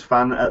Stones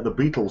fan at the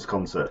Beatles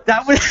concert.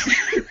 That was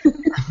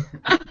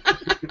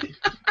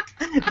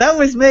that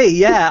was me.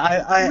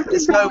 Yeah.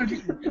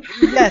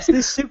 Yes,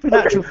 this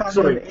Supernatural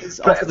fan is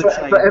off the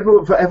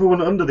chain. For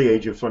everyone under the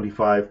age of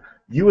 25,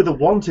 you were the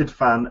Wanted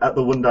fan at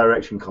the One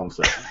Direction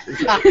concert.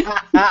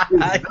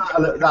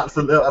 That's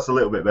a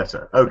little bit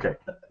better. Okay.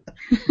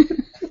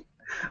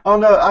 Oh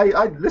no,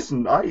 I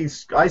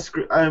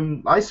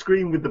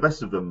scream with the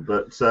best of them,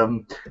 but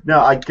no,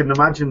 I can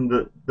imagine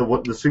that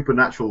the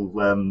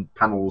Supernatural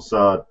panels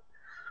are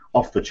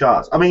off the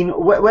charts. I mean,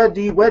 where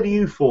do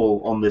you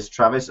fall on this,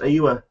 Travis? Are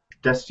you a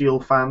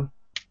Destiel fan?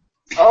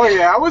 Oh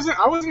yeah, I was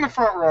in the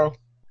front row.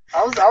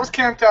 I was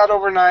camped out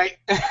overnight.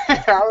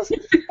 That's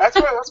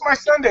my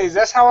Sundays.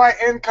 That's how I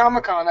end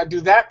Comic-Con. I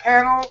do that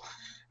panel,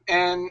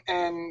 and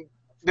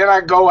then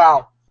I go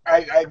out.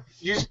 I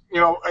use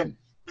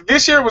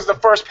this year was the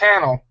first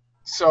panel,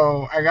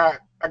 so I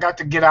got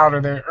to get out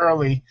of there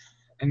early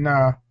and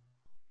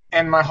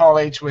end my Hall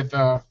H with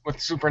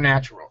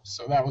Supernatural.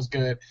 So that was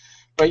good.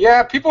 But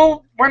yeah,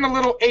 people went a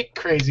little ape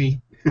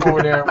crazy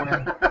over there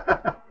when,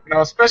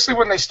 especially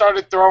when they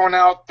started throwing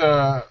out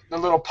the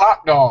little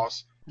pop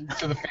dolls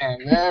to the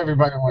fans.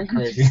 Everybody went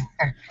crazy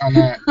on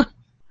that.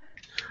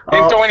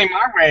 Didn't throw any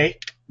my way.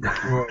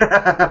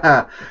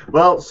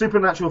 Well,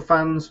 Supernatural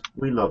fans,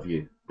 we love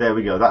you. There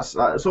we go. That's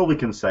all we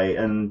can say.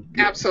 And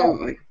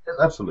absolutely.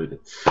 Absolutely.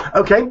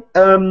 Okay.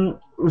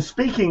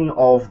 Speaking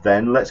of,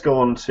 then, let's go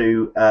on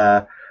to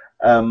a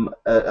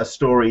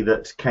story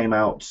that came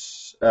out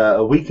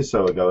a week or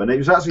so ago, and it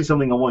was actually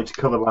something I wanted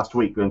to cover last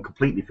week and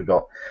completely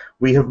forgot.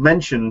 We have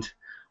mentioned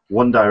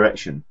One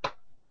Direction.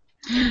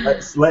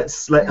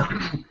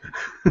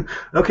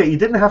 Okay, you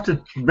didn't have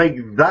to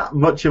make that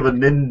much of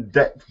an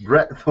in-depth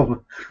breadth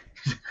on.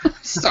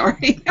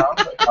 Sorry.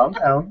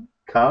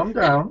 Calm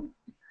down.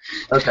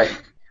 Okay,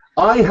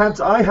 I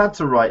had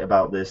to write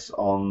about this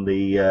on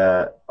the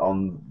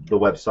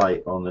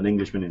website on an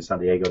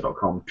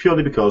EnglishmanInSanDiego.com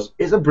purely because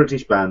it's a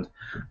British band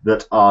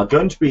that are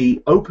going to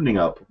be opening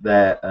up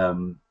their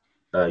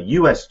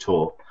US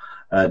tour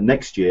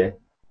next year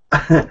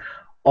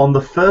on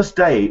the first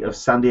day of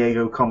San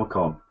Diego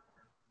Comic-Con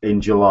in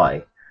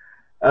July.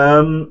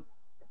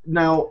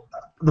 Now,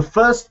 the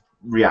first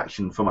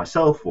reaction for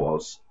myself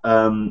was,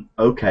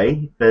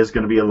 okay, there's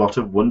going to be a lot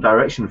of One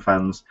Direction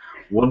fans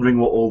wondering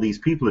what all these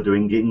people are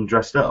doing getting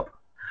dressed up.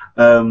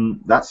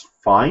 That's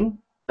fine.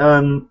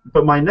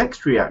 But my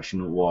next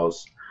reaction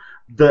was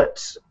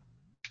that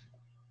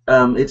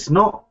it's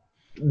not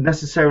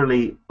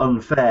necessarily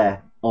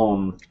unfair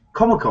on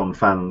Comic-Con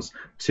fans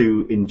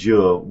to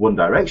endure One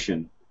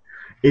Direction.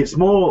 It's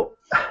more,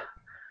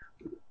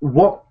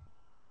 what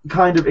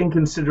kind of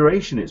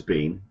inconsideration it's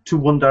been to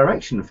One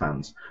Direction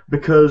fans,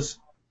 because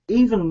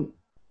even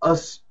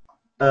us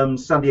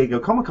San Diego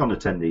Comic-Con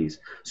attendees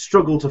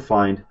struggle to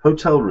find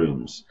hotel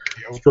rooms,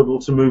 struggle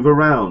to move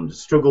around,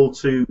 struggle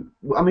to...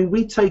 I mean,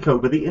 we take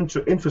over the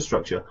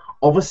infrastructure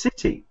of a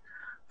city.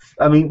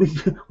 I mean,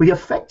 we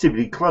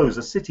effectively close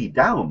a city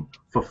down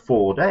for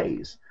 4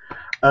 days.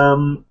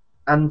 And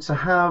to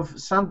have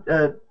San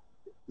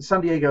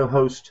Diego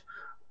host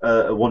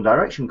a One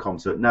Direction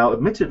concert, now,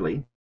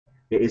 admittedly,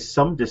 it is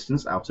some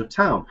distance out of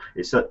town.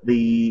 It's at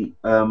the...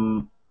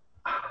 go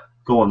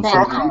on.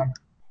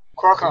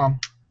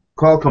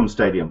 Qualcomm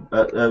Stadium,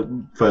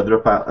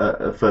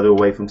 further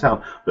away from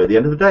town. But at the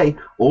end of the day,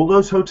 all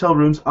those hotel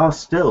rooms are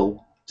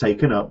still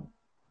taken up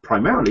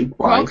primarily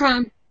by...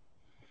 Qualcomm.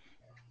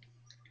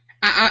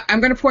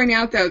 I'm going to point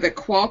out, though, that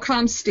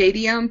Qualcomm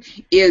Stadium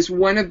is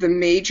one of the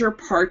major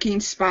parking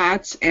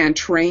spots and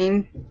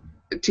train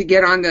to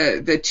get on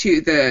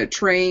the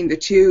train, the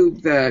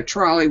tube, the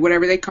trolley,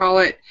 whatever they call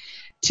it,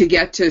 to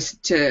get to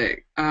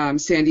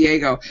San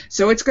Diego.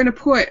 So it's going to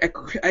put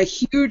a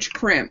huge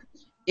crimp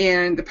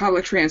in the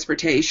public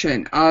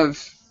transportation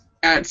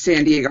at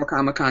San Diego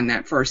Comic-Con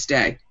that first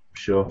day.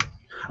 Sure.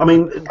 I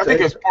mean, I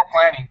think it's poor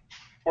planning.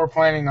 Poor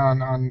planning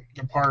on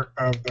the part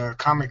of the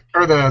comic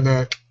or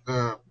the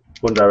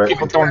One Direction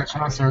people throwing the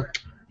concert.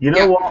 You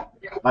know what?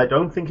 I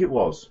don't think it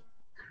was.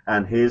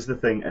 And here's the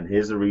thing, and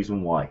here's the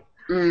reason why.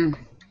 The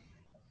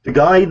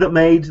guy that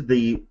made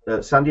the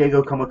San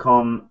Diego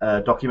Comic-Con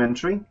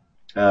documentary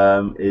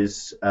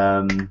is...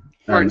 Martin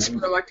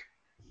Spurlock.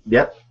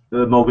 Yep.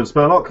 Morgan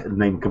Spurlock, the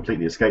name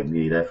completely escaped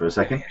me there for a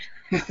second.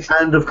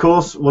 And of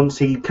course, once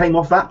he came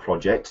off that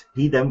project,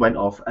 he then went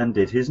off and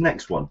did his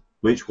next one,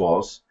 which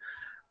was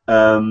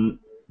the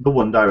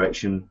One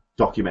Direction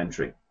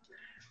documentary.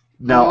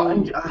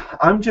 Now,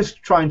 I'm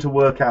just trying to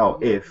work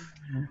out if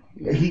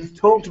he's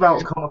talked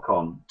about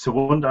Comic-Con to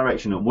One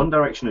Direction, and One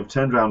Direction have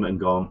turned around and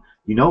gone,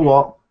 you know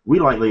what, we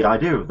like the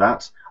idea of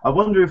that. I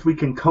wonder if we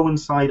can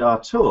coincide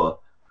our tour.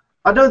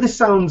 I know this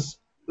sounds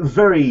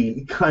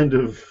very kind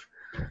of...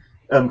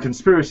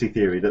 conspiracy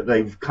theory that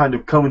they've kind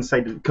of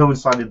coincided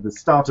the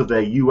start of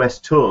their US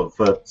tour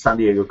for San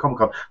Diego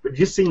Comic-Con, but it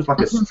just seems like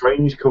a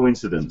strange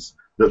coincidence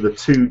that the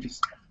two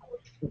just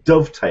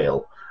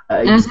dovetail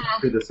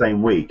exactly the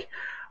same week,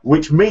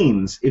 which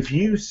means if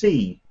you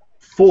see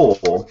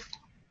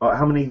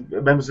how many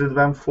members of the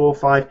band? 4 or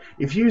 5?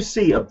 If you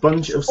see a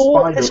bunch of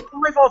There's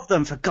 5 of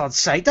them, for God's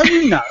sake, don't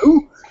you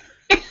know?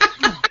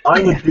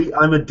 I'm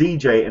a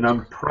DJ, and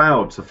I'm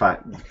proud of the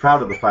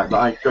fact that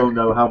I don't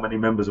know how many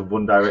members of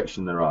One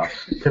Direction there are,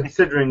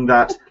 considering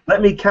that,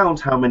 let me count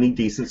how many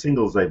decent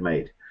singles they've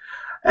made.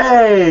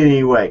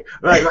 Anyway,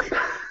 right.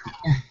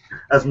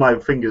 As my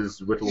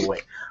fingers whittle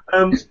away.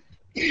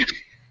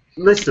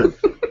 Listen,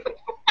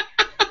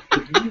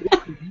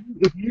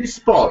 if you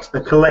spot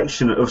a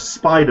collection of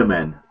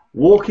Spider-Men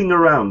walking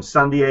around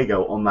San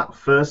Diego on that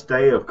first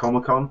day of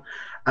Comic-Con,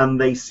 and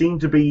they seem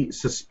to be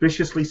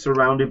suspiciously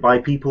surrounded by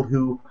people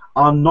who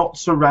are not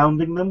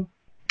surrounding them,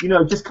 you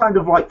know, just kind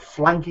of like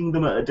flanking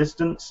them at a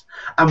distance,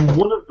 and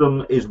one of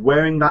them is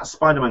wearing that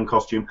Spider-Man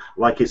costume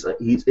like it's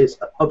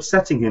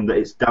upsetting him that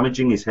it's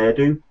damaging his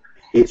hairdo.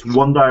 It's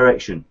One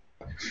Direction,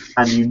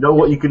 and you know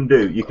what you can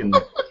do? You can...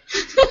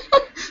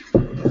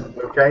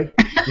 Okay?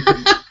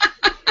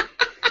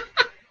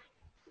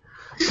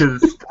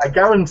 Because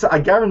I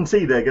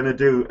guarantee they're going to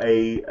do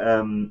a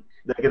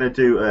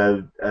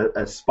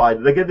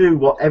spider. They're going to do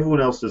what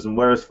everyone else does and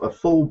wear a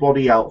full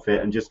body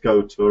outfit and just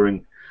go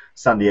touring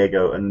San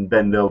Diego, and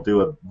then they'll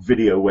do a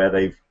video where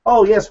they've,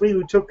 oh yes,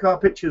 we took our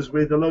pictures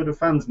with a load of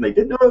fans and they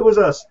didn't know it was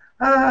us.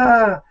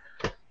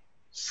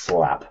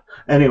 Slap.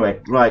 Anyway,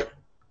 right.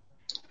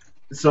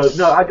 So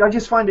no, I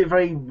just find it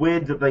very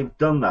weird that they've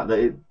done that.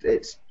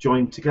 It's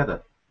joined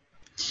together.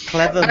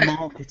 Clever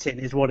marketing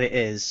is what it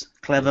is.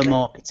 Clever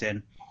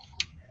marketing.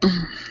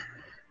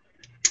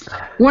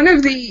 One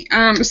of the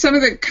some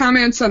of the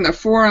comments on the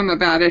forum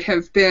about it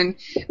have been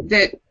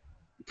that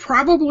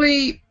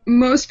probably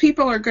most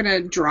people are going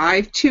to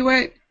drive to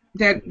it.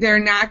 That they're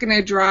not going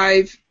to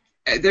drive.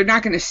 They're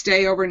not going to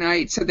stay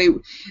overnight. So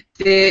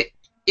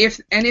if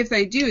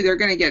they do, they're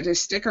going to get a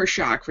sticker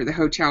shock for the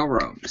hotel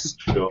rooms.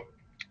 Sure.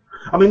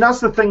 I mean, that's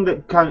the thing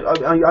that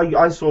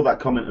I saw that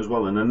comment as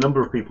well, and a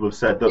number of people have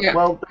said that,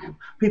 well,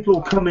 people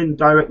will come in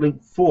directly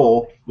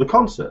for the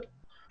concert.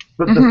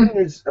 But the thing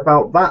is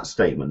about that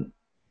statement,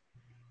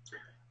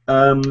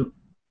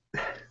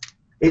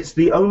 it's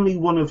the only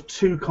one of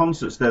 2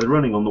 concerts they're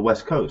running on the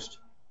West Coast.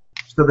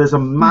 So there's a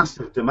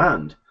massive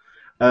demand,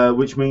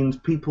 which means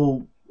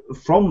people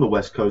from the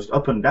West Coast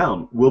up and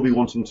down will be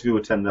wanting to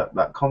attend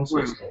that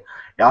concert.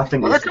 Yeah, I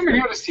think. Well, they're coming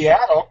here to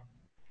Seattle.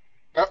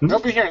 They'll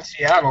be here in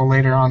Seattle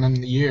later on in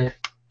the year.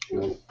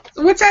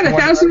 What's that,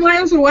 1,000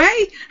 miles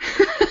away?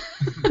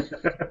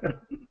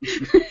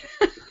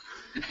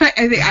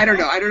 I don't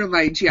know. I don't know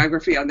my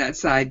geography on that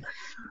side.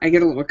 I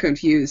get a little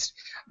confused.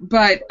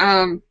 But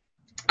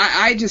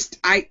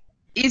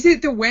is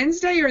it the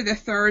Wednesday or the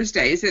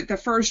Thursday? Is it the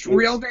first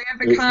real day of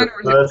the con? It's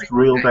the first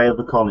real day of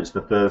the con. It's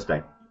the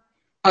Thursday.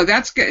 Oh,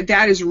 that's good.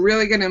 That is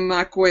really going to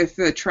muck with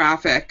the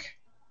traffic.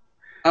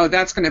 Oh,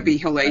 that's going to be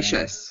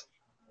hellacious.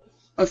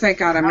 Oh, thank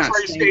God I'm That's not why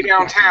you staying stay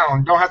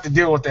downtown. Don't have to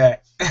deal with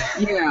that.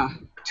 Yeah,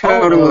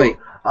 totally.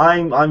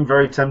 I'm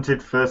very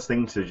tempted first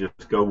thing to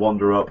just go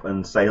wander up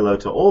and say hello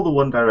to all the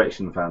One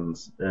Direction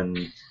fans and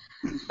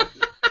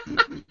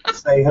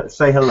say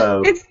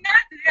hello. It's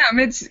not them.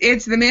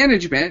 It's the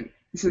management.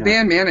 It's the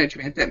band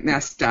management that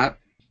messed up.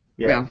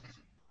 Yeah.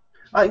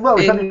 Well,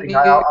 if anything,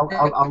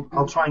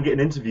 I'll try and get an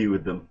interview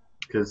with them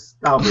because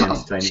that'll be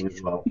entertaining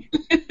as well.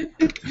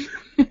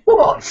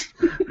 What?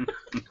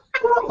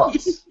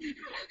 What?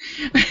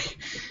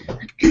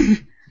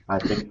 I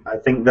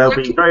think they'll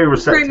be very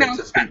receptive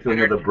to speak to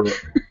another Brit.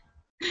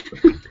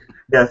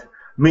 Yes,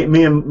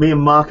 me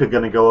and Mark are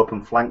going to go up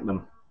and flank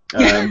them.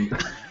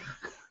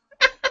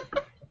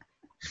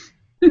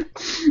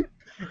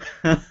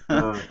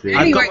 Oh, dear.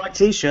 I've got my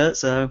T-shirt,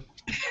 so.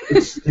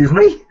 Excuse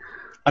me?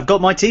 I've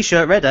got my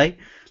T-shirt ready.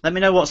 Let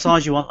me know what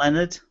size you want,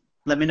 Leonard.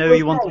 Let me know who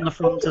you want on the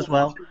front as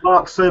well.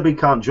 Mark Serby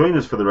can't join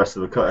us for the rest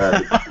of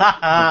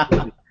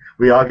the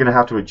we are going to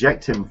have to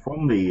eject him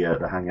from the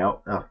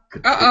hangout.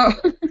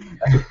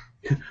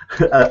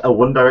 A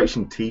One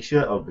Direction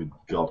T-shirt. Oh, good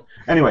God.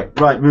 Anyway,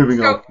 right,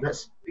 moving on.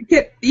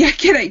 Can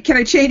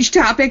I change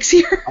topics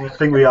here? I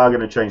think we are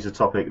going to change the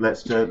topic.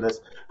 Let's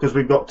because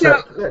we've got.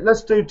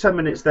 Let's do 10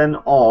 minutes then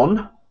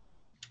on.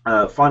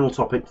 Final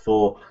topic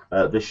for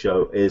this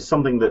show is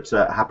something that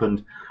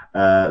happened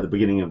at the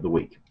beginning of the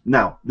week.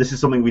 Now, this is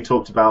something we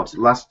talked about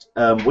last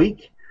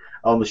week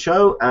on the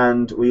show,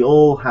 and we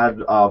all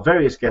had our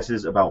various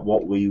guesses about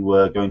what we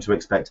were going to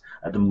expect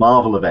at the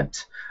Marvel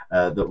event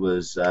that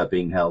was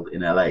being held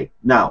in LA.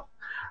 Now,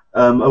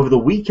 over the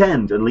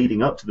weekend and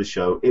leading up to the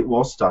show, it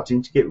was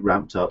starting to get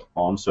ramped up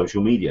on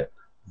social media.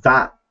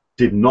 That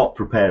did not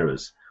prepare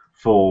us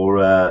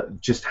for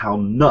just how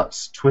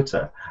nuts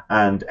Twitter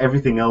and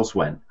everything else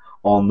went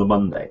on the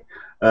Monday.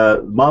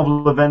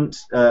 Marvel event,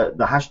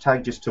 the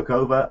hashtag just took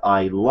over.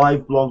 I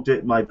live blogged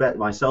it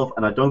myself,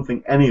 and I don't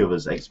think any of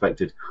us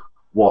expected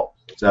what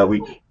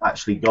we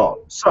actually got.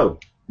 So,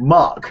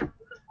 Mark,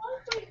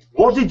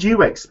 what did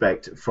you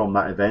expect from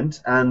that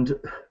event, and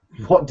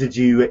what did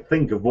you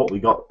think of what we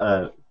got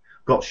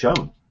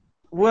shown?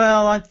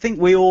 Well, I think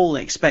we all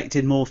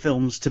expected more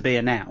films to be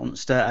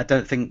announced. I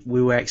don't think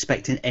we were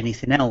expecting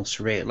anything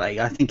else, really.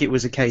 I think it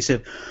was a case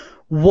of,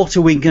 what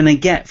are we going to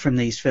get from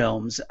these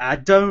films? I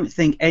don't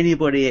think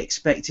anybody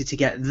expected to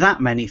get that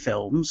many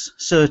films,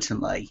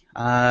 certainly.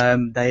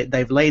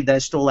 They've laid their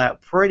stall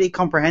out pretty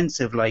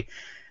comprehensively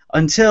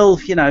until,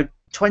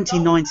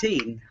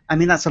 2019. I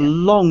mean, that's a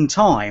long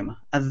time,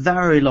 a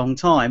very long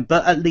time,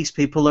 but at least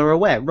people are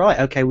aware,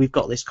 right, okay, we've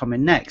got this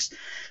coming next.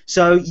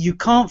 So you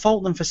can't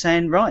fault them for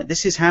saying, right,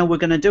 this is how we're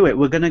going to do it.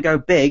 We're going to go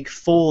big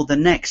for the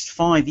next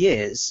 5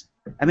 years.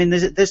 I mean,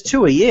 there's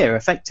 2 a year,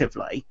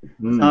 effectively.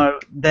 So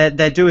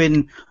they're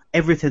doing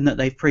everything that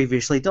they've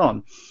previously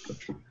done.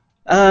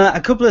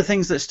 A couple of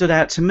things that stood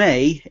out to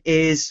me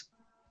is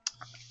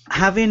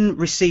having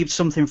received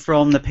something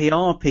from the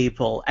PR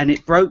people, and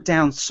it broke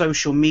down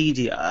social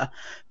media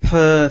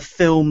per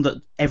film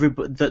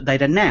that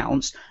they'd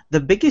announced.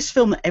 The biggest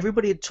film that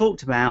everybody had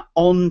talked about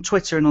on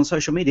Twitter and on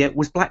social media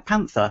was Black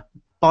Panther,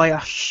 by a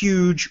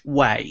huge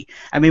way.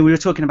 I mean, we were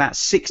talking about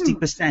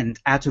 60%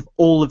 out of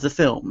all of the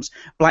films.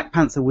 Black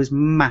Panther was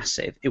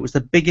massive. It was the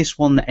biggest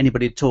one that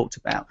anybody had talked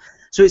about.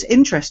 So it's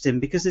interesting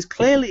because there's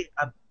clearly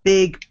a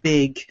big,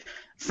 big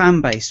fan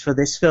base for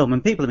this film,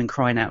 and people have been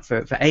crying out for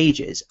it for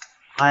ages.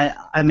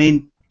 I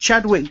mean,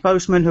 Chadwick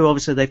Boseman, who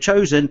obviously they've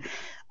chosen,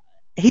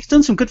 he's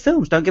done some good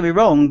films, don't get me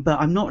wrong, but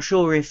I'm not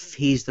sure if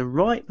he's the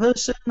right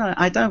person.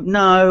 I don't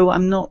know.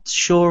 I'm not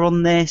sure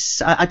on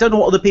this. I don't know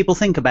what other people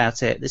think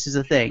about it. This is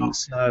a thing.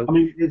 So I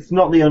mean, it's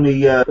not the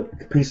only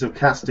piece of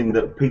casting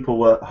that people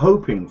were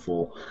hoping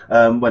for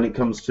when it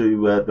comes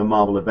to the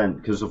Marvel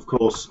event, because, of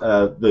course,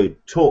 the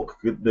talk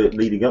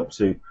leading up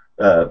to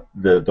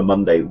the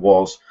Monday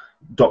was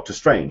Doctor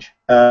Strange.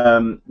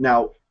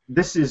 Now,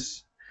 this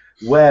is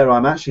where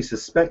I'm actually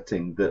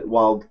suspecting that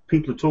while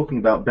people are talking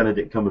about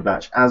Benedict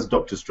Cumberbatch as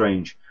Doctor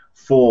Strange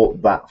for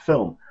that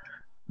film,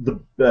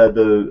 the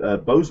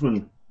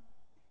Boseman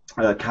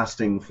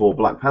casting for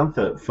Black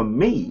Panther, for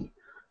me,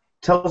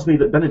 tells me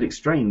that Benedict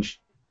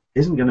Strange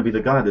isn't going to be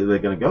the guy that they're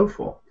going to go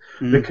for.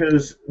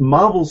 Because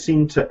Marvel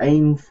seem to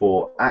aim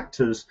for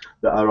actors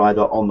that are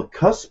either on the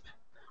cusp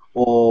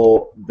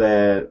or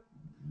their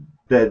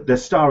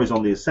star is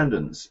on the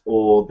ascendance,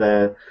 or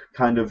they're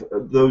kind of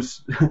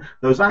those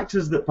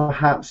actors that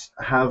perhaps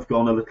have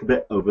gone a little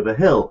bit over the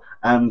hill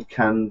and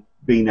can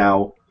be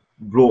now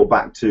brought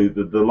back to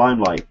the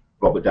limelight.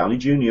 Robert Downey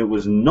Jr.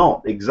 was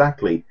not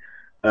exactly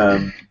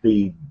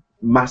the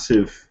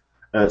massive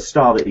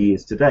star that he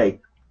is today,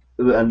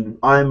 and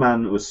Iron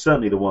Man was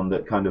certainly the one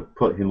that kind of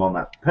put him on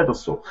that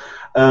pedestal.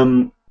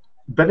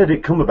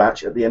 Benedict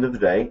Cumberbatch, at the end of the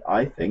day,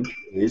 I think,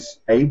 is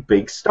a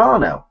big star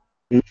now.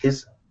 He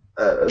is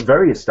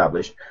very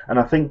established, and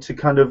I think to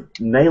kind of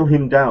nail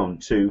him down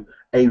to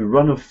a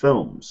run of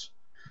films,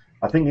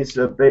 I think it's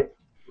a bit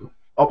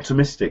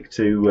optimistic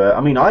to.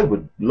 I mean, I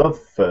would love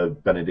for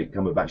Benedict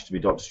Cumberbatch to be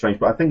Doctor Strange,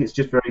 but I think it's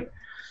just very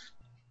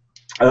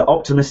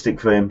optimistic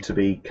for him to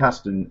be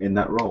cast in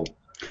that role.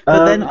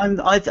 But then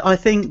I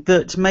think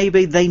that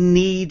maybe they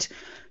need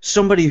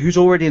somebody who's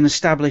already an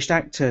established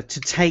actor to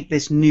take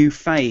this new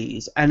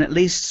phase, and at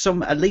least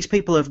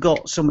people have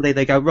got somebody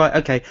they go, right,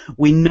 okay,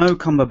 we know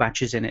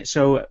Cumberbatch is in it,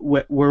 so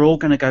we're all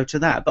going to go to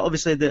that. But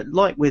obviously,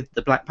 like with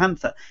the Black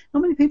Panther,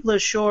 not many people are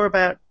sure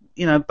about,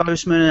 you know,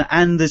 Boseman,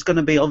 and there's going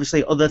to be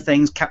obviously other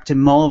things. Captain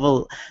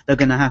Marvel, they're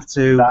going to have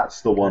to.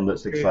 That's the one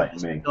that's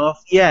exciting me.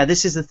 Yeah,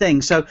 this is the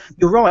thing. So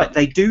you're right.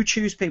 They do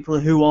choose people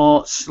who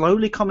are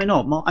slowly coming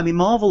up. I mean,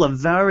 Marvel are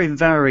very,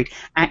 very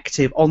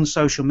active on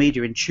social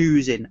media in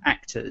choosing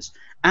actors.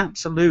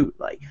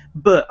 Absolutely.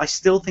 But I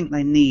still think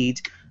they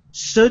need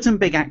certain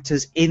big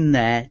actors in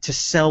there to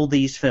sell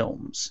these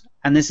films.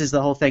 And this is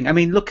the whole thing. I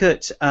mean, look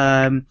at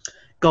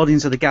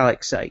Guardians of the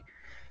Galaxy.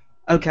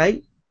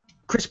 Okay,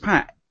 Chris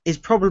Pratt is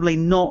probably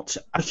not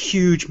a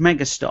huge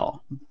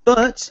megastar,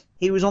 but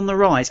he was on the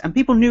rise, and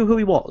people knew who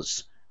he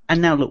was.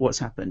 And now look what's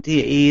happened.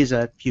 He is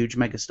a huge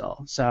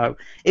megastar. So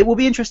it will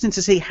be interesting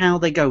to see how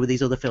they go with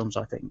these other films,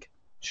 I think.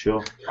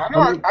 Sure.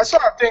 I saw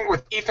a thing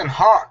with Ethan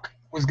Hawke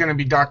was going to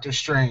be Doctor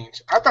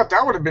Strange. I thought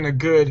that would have been a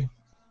good.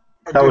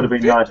 That would have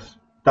been nice.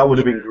 That would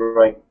have been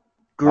great.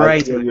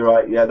 Great. You're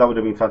right. Yeah, that would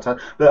have been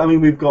fantastic. But I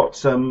mean, we've got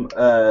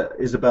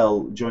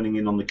Isabel joining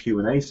in on the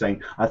Q&A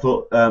saying, I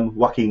thought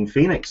Joaquin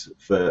Phoenix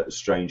for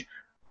Strange,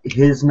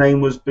 his name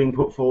was being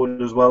put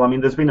forward as well. I mean,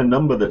 there's been a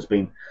number that's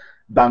been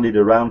bandied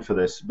around for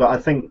this, but I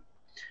think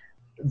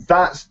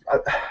that's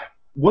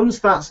once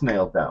that's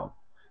nailed down,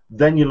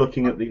 then you're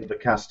looking at the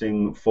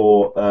casting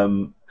for.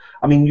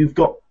 I mean, you've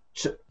got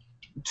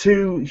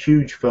two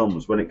huge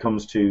films when it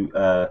comes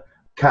to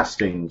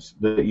castings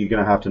that you're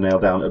going to have to nail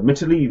down.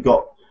 Admittedly, you've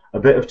got a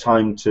bit of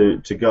time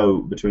to go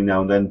between now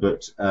and then,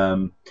 but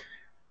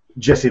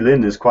Jesse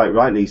Lynn is quite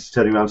rightly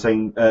turning around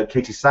saying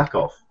Katie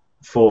Sackhoff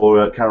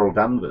for Carol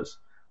Danvers,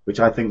 which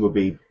I think would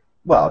be,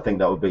 well, I think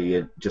that would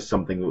be just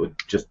something that would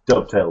just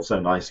dovetail so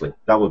nicely.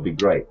 That would be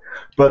great.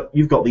 But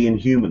you've got the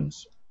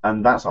Inhumans,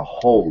 and that's a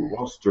whole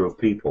roster of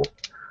people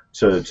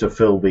to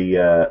fill.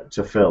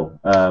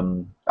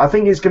 I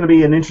think it's going to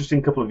be an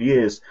interesting couple of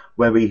years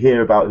where we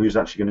hear about who's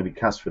actually going to be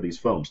cast for these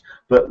films.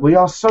 But we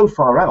are so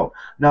far out.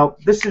 Now,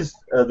 this is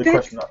the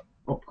question.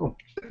 Oh, go on.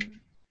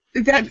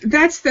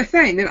 That's the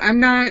thing that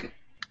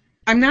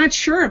I'm not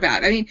sure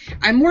about. I mean,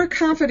 I'm more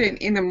confident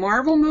in the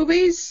Marvel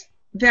movies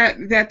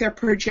that they're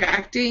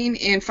projecting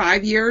in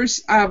 5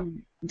 years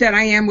than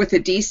I am with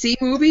the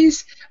DC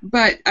movies.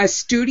 But a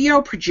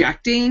studio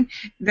projecting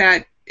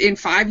that in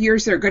 5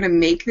 years they're going to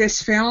make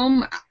this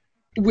film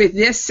with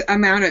this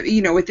amount of,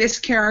 you know, with this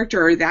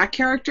character or that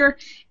character,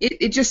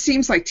 it just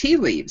seems like tea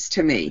leaves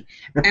to me.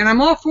 And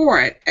I'm all for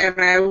it, and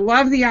I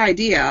love the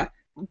idea,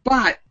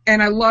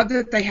 and I love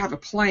that they have a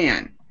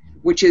plan,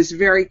 which is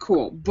very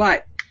cool.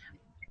 But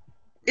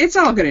it's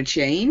all going to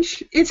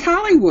change. It's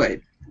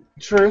Hollywood.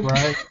 True.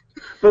 Right.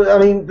 But, I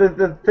mean,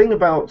 the thing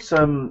about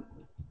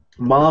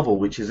Marvel,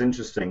 which is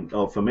interesting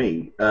for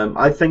me,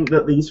 I think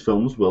that these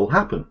films will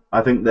happen.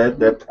 I think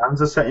their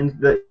plans are set in,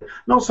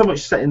 not so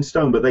much set in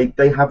stone, but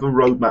they have a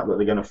roadmap that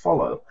they're going to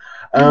follow.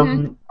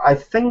 I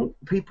think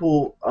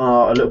people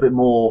are a little bit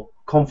more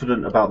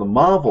confident about the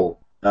Marvel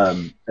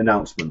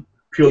announcement,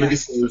 purely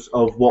because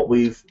of what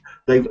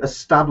they've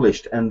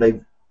established, and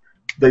they've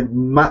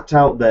mapped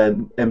out their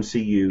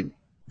MCU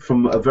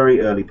from a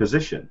very early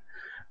position.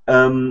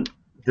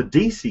 The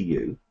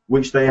DCU,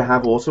 which they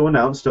have also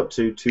announced up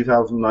to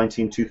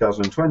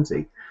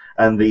 2019-2020,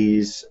 and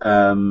these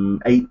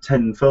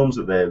 8-10 films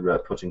that they're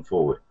putting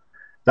forward.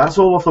 That's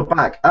all off the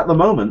back, at the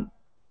moment,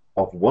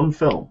 of one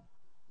film,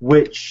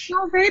 which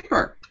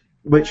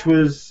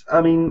was,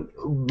 I mean,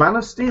 Man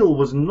of Steel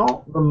was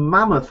not the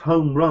mammoth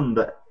home run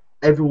that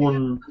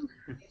everyone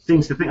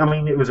seems to think. I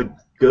mean, it was a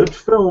good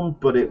film,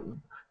 but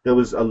there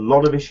was a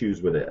lot of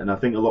issues with it, and I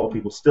think a lot of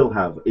people still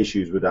have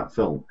issues with that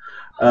film.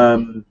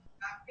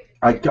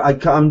 I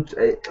can't,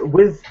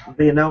 with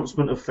the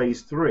announcement of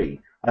Phase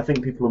 3, I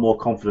think people are more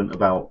confident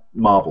about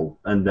Marvel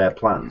and their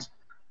plans.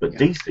 But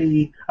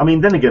DC, I mean,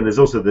 then again, there's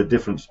also the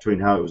difference between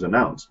how it was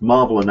announced.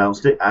 Marvel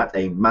announced it at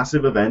a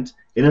massive event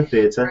in a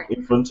theater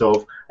in front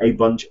of a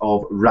bunch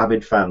of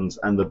rabid fans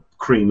and the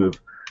cream of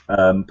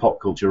pop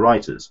culture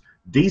writers.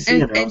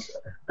 DC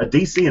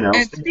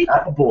announced it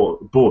at a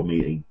board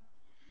meeting.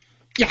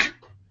 Yeah.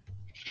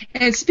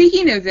 And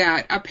speaking of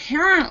that,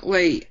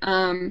 apparently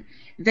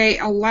they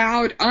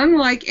allowed,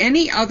 unlike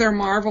any other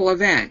Marvel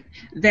event,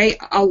 they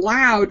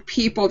allowed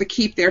people to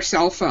keep their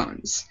cell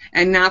phones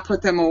and not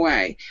put them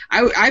away.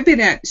 I've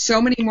been at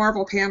so many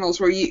Marvel panels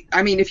where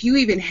if you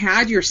even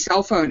had your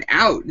cell phone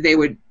out, they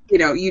would,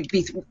 you'd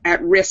be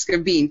at risk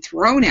of being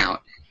thrown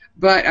out.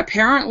 But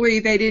apparently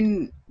they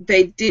didn't.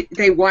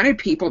 They wanted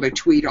people to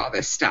tweet all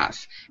this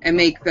stuff and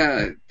make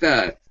the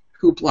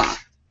hoopla.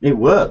 It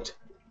worked.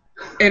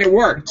 And it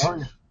worked.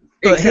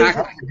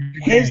 Exactly.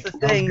 Here's the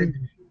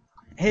thing.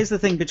 Here's the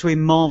thing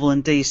between Marvel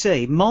and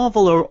DC.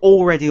 Marvel are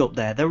already up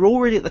there. They're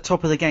already at the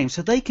top of the game,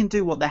 so they can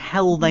do what the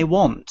hell they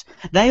want.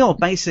 They are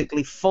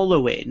basically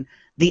following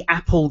the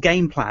Apple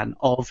game plan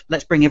of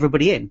let's bring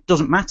everybody in.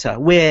 Doesn't matter.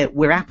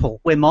 We're Apple.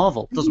 We're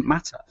Marvel. Doesn't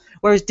matter.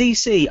 Whereas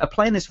DC are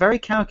playing this very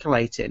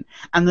calculating.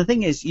 And the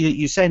thing is,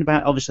 you're saying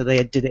about obviously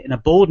they did it in a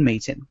board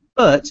meeting,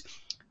 but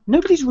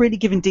nobody's really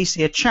giving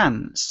DC a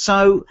chance.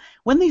 So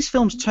when these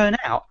films turn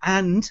out,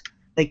 and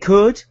they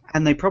could,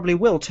 and they probably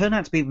will, turn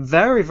out to be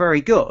very, very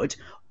good,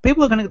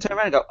 people are going to turn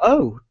around and go,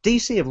 oh,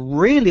 DC have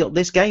really upped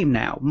this game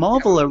now.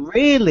 Marvel are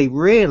really,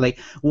 really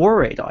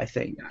worried, I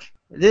think.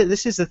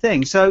 This is the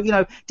thing. So,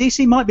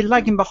 DC might be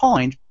lagging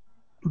behind,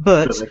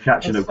 but they're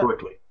catching up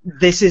quickly.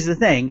 This is the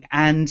thing.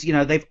 And,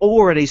 they've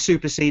already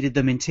superseded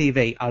them in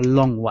TV a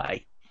long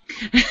way.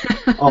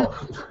 Oh,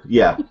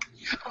 yeah.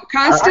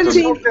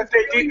 Constantine. I hope that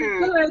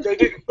they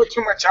didn't put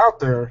too much out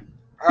there.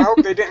 I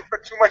hope they didn't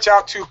put too much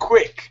out too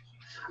quick.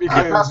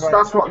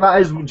 That's what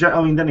that is.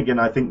 I mean, then again,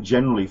 I think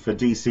generally for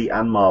DC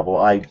and Marvel,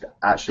 I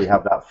actually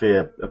have that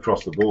fear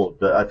across the board.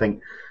 That I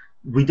think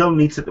we don't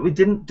need to.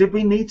 Did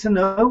we need to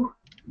know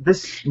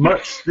this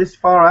much this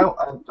far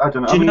out? I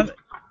don't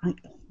know.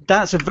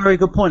 That's a very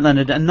good point,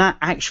 Leonard, and that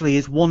actually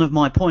is one of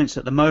my points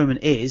at the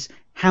moment. Is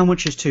how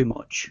much is too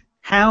much?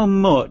 How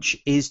much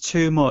is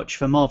too much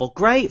for Marvel?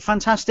 Great,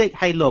 fantastic.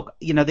 Hey, look,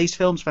 these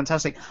films,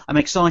 fantastic. I'm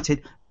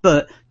excited.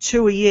 But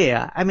 2 a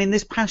year, I mean,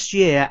 this past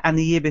year and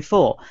the year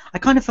before, I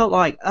kind of felt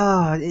like,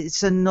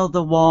 it's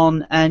another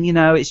one, and,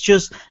 it's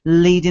just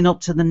leading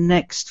up to the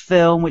next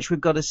film, which we've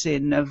got to see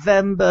in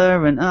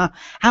November, and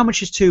how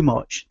much is too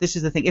much? This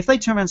is the thing. If they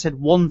turned around and said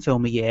one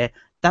film a year,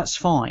 that's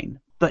fine.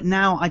 But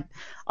now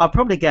I'll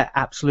probably get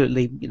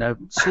absolutely,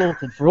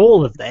 slaughtered for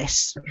all of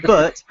this.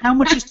 But how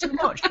much is too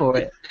much for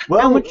it?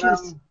 Well, how much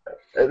is...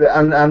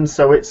 and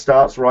so it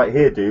starts right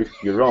here, dude.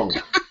 You're wrong.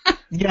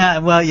 Yeah.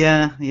 Well,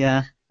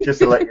 yeah. Just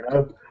to let you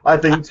know, I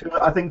think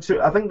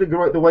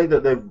the way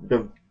that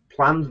they've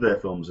planned their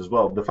films as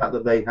well, the fact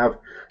that they have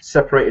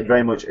separated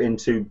very much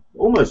into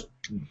almost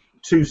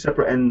two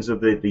separate ends of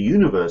the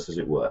universe, as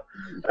it were,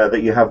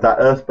 that you have that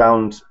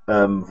Earthbound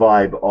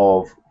vibe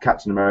of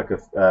Captain America,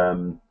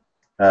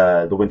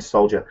 the Winter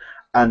Soldier,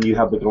 and you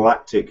have the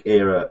galactic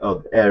era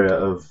of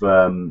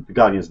the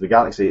Guardians of the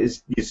Galaxy.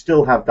 You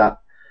still have that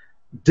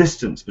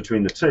distance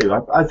between the two.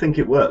 I think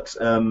it works,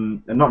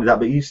 and not only that,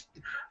 but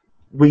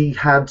we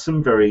had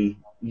some very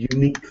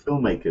unique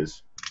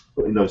filmmakers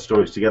putting those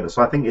stories together,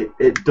 so I think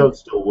it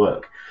does still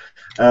work.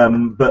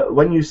 But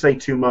when you say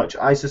too much,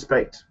 I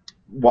suspect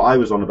what I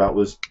was on about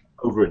was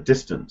over a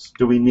distance.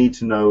 Do we need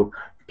to know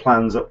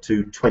plans up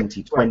to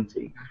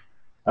 2020?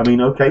 I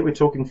mean, okay, we're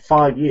talking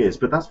 5 years,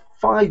 but that's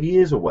 5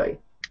 years away,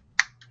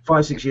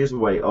 5-6 years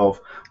away of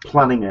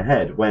planning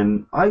ahead,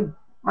 when I'm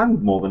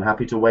more than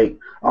happy to wait.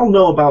 I'll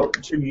know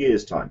about 2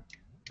 years' time.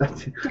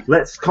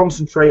 Let's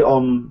concentrate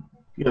on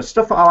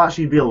stuff that I'll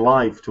actually be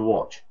alive to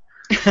watch.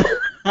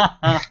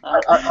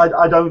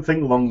 I don't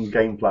think long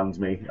game plans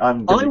me. I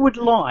would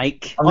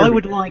like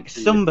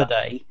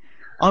somebody,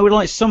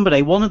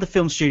 one of the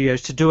film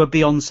studios, to do a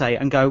Beyonce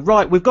and go,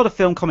 right, we've got a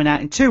film coming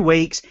out in 2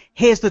 weeks,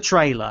 here's the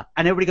trailer.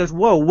 And everybody goes,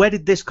 whoa, where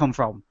did this come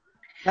from?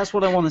 That's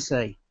what I want to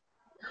see.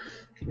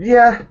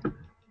 Yeah.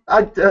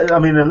 I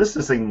mean,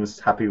 Alyssa seems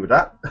happy with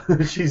that.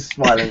 She's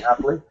smiling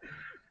happily.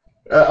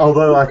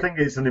 Although I think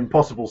it's an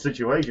impossible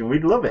situation.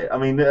 We'd love it. I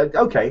mean,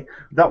 okay,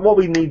 what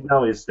we need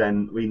now is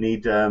we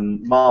need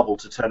Marvel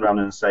to turn around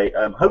and say,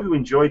 hope you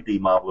enjoyed the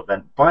Marvel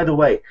event. By the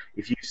way,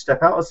 if you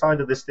step outside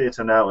of this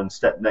theatre now and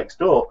step next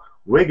door,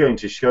 we're going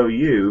to show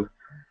you,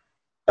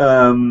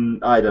 I don't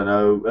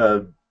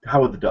know,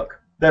 Howard the Duck.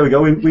 There we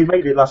go. We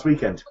made it last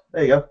weekend.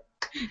 There you go.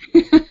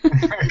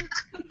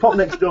 Pop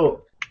next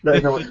door. Let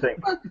us know what you think.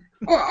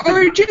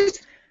 Or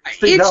just,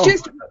 it's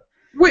just...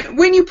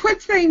 When you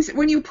put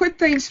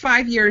things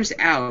 5 years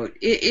out,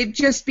 it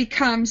just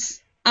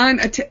becomes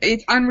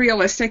it's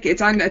unrealistic.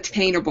 It's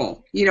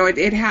unattainable.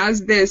 It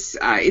has this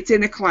it's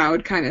in the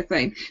cloud kind of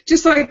thing,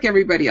 just like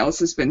everybody else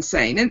has been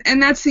saying.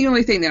 And that's the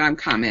only thing that I'm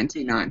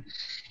commenting on.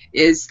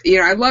 Is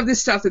I love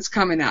this stuff that's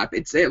coming up.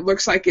 It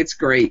looks like it's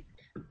great.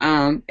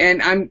 And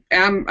I'm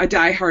a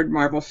diehard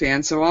Marvel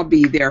fan, so I'll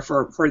be there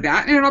for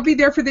that, and I'll be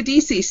there for the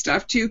DC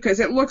stuff too, because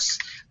it looks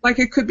like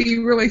it could be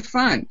really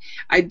fun.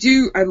 I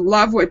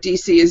love what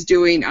DC is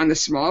doing on the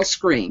small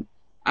screen.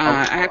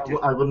 I'm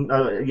going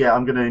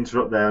to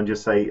interrupt there and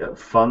just say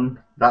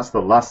fun. That's the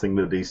last thing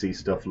that DC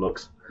stuff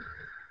looks.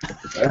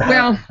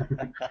 Well,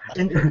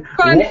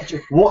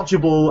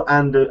 watchable,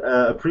 and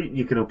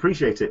you can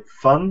appreciate it.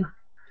 Fun.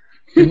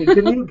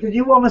 Can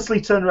you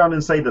honestly turn around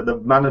and say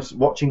that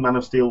watching Man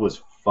of Steel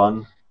was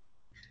fun?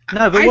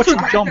 No, but watching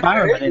John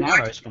Barrowman in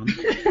Arrow is fun.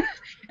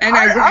 And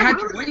I had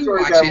to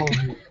rewatch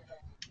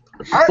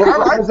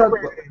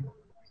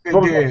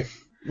it.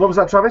 What was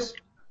that, Travis?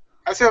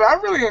 I said I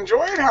really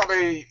enjoyed how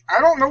I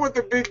don't know what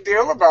the big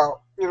deal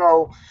about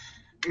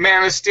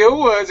Man of Steel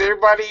was.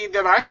 Everybody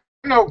that I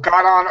know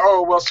got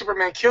on,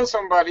 Superman killed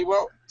somebody.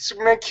 Well,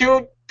 Superman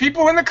killed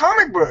people in the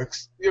comic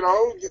books. You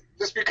know,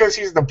 just because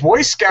he's the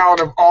Boy Scout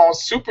of all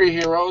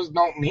superheroes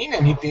don't mean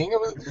anything. It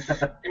was,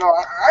 you know,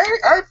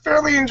 I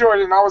fairly enjoyed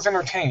it and I was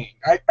entertained.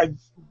 I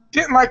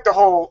didn't like the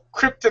whole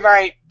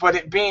kryptonite, but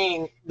it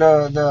being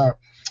the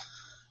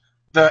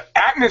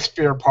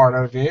atmosphere part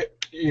of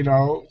it. You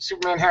know,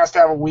 Superman has to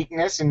have a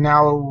weakness, and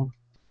now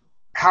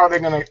how are they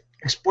going to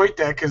exploit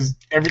that? Because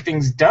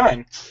everything's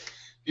done.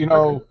 You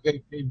know,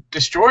 they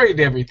destroyed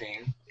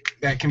everything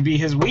that can be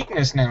his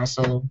weakness now.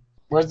 So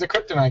where's the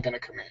kryptonite going to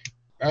come in?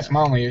 That's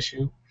my only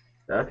issue.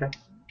 Okay.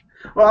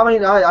 Well, I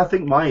mean, I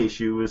think my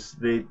issue was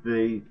it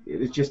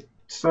was just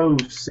so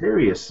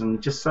serious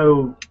and just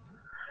so.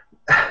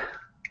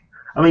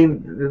 I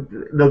mean,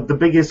 the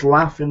biggest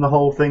laugh in the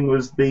whole thing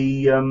was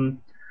the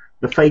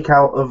fake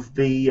out of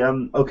the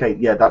okay,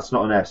 yeah, that's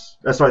not an S.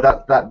 Sorry,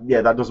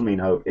 that doesn't mean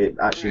hope. It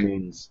actually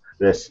means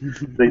this,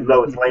 the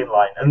Lois Lane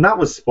line, and that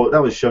was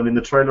shown in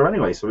the trailer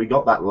anyway. So we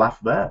got that laugh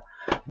there.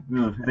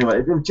 Anyway,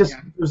 it was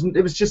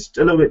just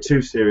a little bit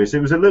too serious. It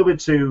was a little bit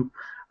too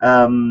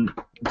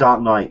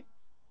Dark Knight,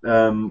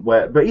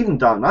 but even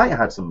Dark Knight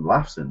had some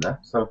laughs in there.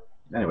 So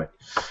anyway.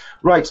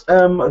 Right,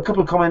 a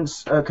couple of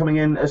comments coming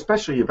in,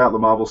 especially about the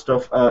Marvel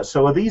stuff.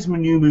 So are these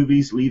new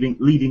movies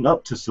leading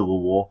up to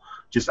Civil War?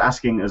 Just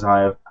asking, as I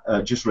have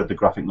just read the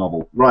graphic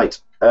novel. Right,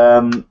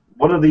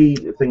 one of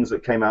the things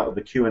that came out of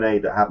the Q&A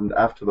that happened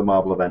after the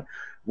Marvel event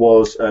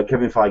was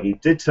Kevin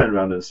Feige did turn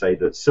around and say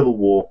that Civil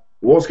War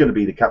was going to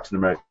be the Captain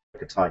America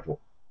title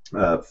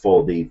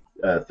for the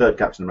third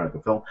Captain America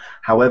film.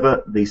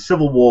 However, the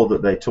Civil War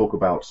that they talk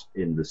about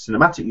in the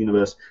cinematic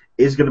universe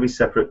is going to be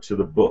separate to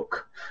the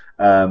book.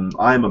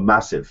 I am a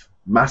massive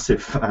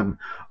fan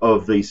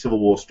of the Civil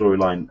War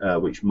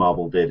storyline which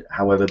Marvel did.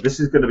 However, this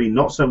is going to be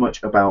not so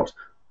much about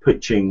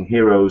pitching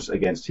heroes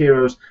against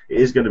heroes. It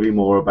is going to be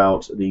more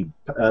about the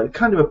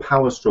kind of a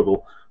power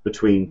struggle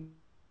between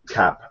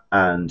Cap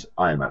and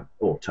Iron Man,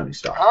 or Tony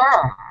Stark.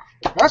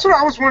 That's what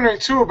I was wondering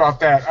too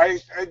about that. I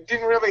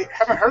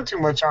haven't heard too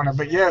much on it,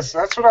 but yes,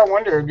 that's what I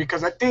wondered,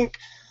 because I think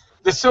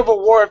the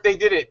Civil War, if they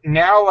did it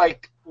now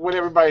like what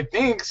everybody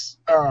thinks,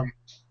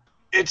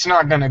 it's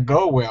not going to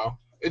go well.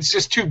 It's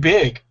just too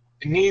big.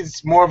 It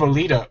needs more of a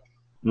lead up.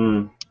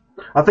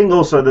 I think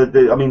also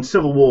that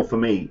Civil War for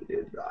me,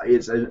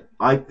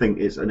 I think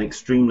it's an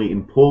extremely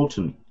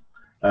important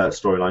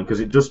storyline,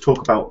 because it does talk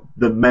about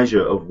the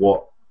measure of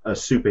what a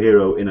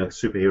superhero in a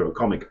superhero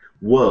comic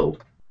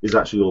world is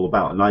actually all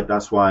about, and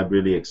that's why I'm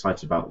really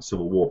excited about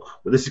Civil War.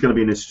 But this is going to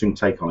be an interesting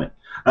take on it.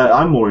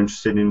 I'm more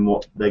interested in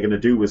what they're going to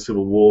do with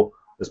Civil War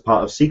as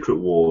part of Secret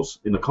Wars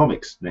in the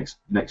comics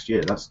next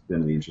year. That's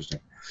going to be interesting.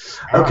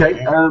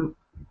 Okay,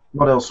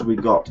 what else have we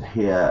got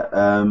here?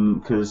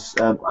 Because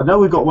I know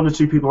we've got one or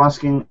two people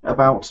asking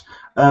about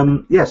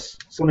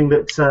something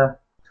that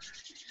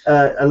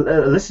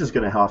Alyssa's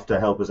going to have to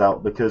help us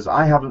out, because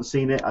I haven't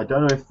seen it. I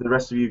don't know if the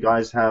rest of you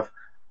guys have.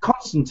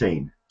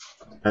 Constantine,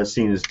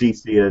 seen as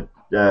DC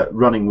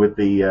running with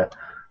the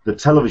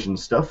television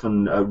stuff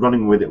and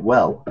running with it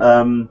well.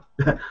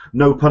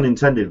 No pun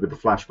intended with the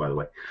Flash, by the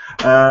way.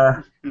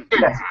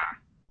 Yes.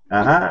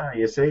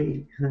 You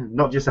see,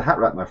 not just a hat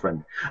rack, my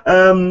friend.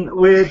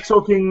 We're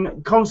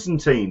talking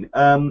Constantine.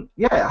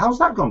 How's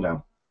that gone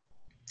down?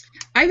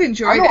 I've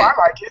enjoyed it. I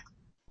like it.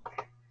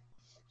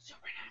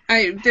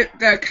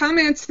 The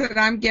comments that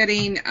I'm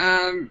getting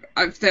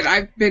that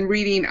I've been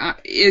reading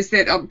is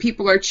that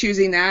people are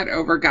choosing that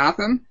over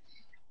Gotham.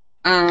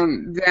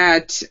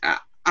 That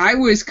I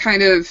was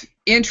kind of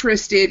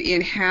interested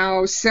in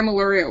how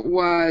similar it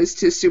was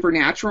to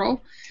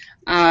Supernatural,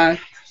 and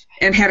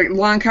had a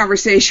long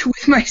conversation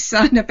with my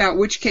son about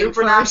which came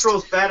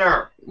Supernatural's first.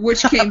 better.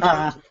 Which came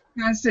first,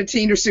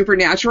 Constantine or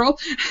Supernatural?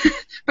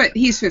 But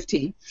he's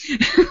 15.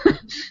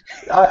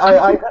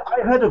 I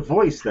heard a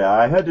voice there.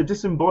 I heard a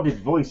disembodied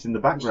voice in the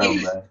background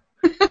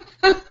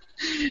there.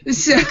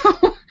 So,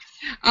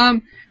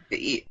 I'm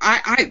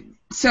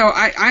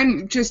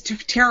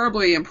just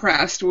terribly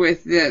impressed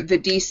with the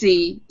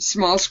DC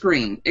small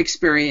screen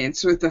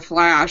experience with the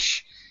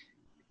Flash,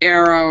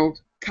 Arrow,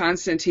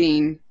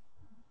 Constantine.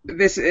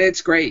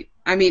 It's great.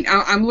 I mean,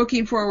 I'm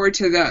looking forward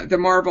to the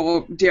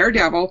Marvel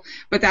Daredevil,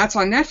 but that's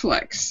on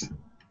Netflix.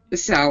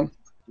 So.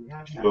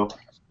 Sure.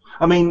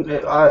 I mean,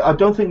 I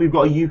don't think we've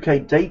got a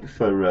UK date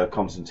for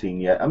Constantine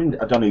yet. I mean,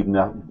 I don't even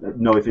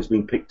know if it's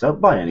been picked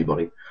up by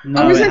anybody.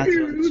 No, is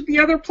it the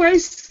other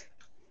place?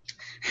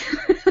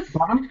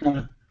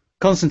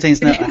 Constantine's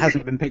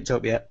hasn't been picked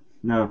up yet.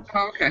 No.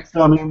 Oh, okay.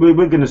 So, I mean, we're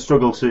going to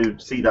struggle to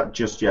see that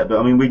just yet. But,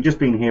 I mean, we've just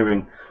been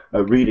hearing,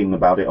 reading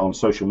about it on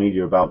social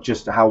media about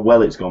just how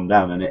well it's gone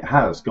down, and it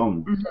has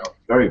gone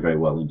very, very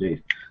well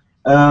indeed.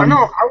 I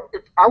know.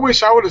 I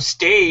wish I would have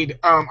stayed.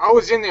 I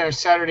was in there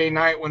Saturday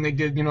night when they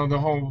did,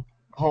 the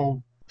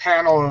whole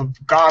panel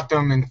of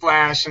Gotham and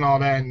Flash and all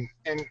that, and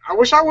I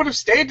wish I would have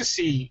stayed to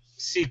see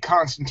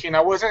Constantine.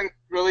 I was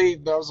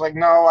like,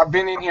 no, I've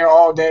been in here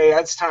all day.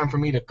 It's time for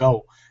me to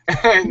go.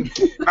 And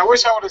I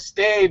wish I would have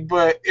stayed,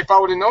 but if I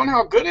would have known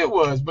how good it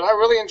was. But I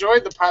really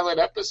enjoyed the pilot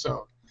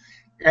episode,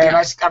 and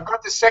I've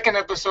got the second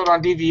episode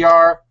on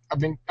DVR. I've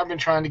been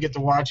trying to get to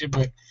watch it,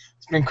 but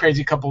it's been a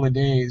crazy couple of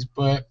days.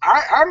 But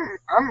I'm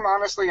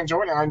honestly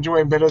enjoying it. I enjoy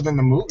it better than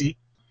the movie.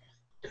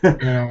 You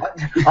know?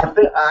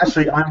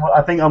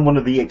 I think I'm one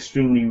of the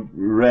extremely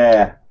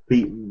rare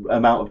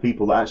amount of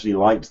people that actually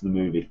liked the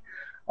movie.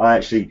 I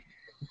actually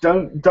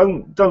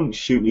don't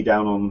shoot me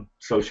down on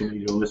social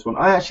media on this one.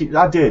 I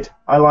did.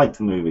 I liked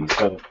the movie.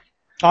 So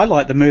I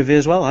like the movie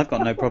as well. I've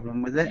got no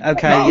problem with it.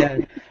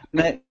 Okay,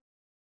 yeah,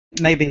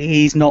 maybe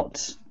he's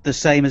not the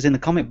same as in the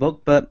comic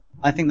book, but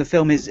I think the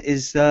film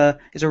is a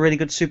really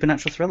good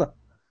supernatural thriller.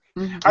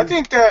 I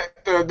think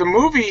that the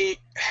movie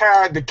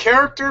had the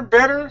character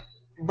better,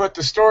 but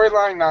the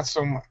storyline not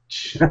so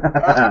much.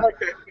 I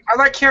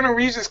like Keanu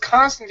Reeves as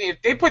Constantine.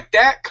 If they put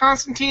that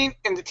Constantine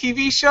in the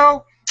TV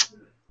show,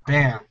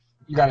 bam,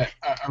 you got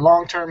a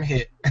long-term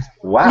hit.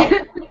 Wow.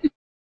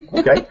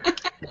 Okay.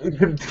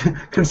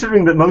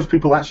 Considering that most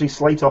people actually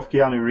slate off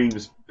Keanu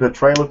Reeves'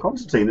 portrayal of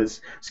Constantine,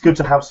 it's good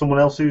to have someone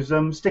else who's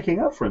sticking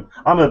up for him.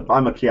 I'm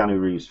a Keanu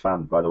Reeves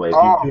fan, by the way.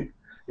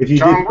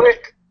 John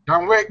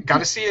Wick,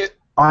 gotta see it.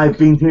 I've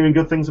been hearing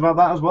good things about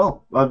that as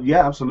well.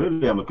 Yeah,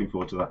 absolutely. I'm looking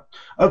forward to that.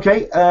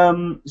 Okay.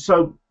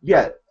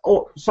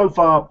 So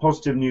far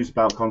positive news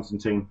about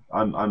Constantine.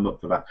 I'm up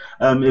for that.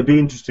 It'd be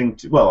interesting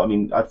to. Well, I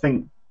mean, I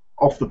think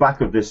off the back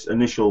of this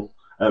initial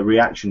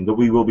reaction that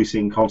we will be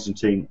seeing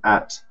Constantine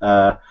at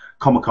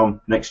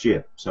Comic-Con next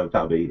year. So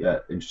that'll be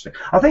interesting.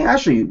 I think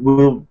actually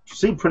we'll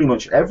see pretty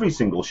much every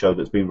single show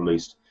that's been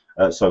released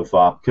so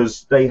far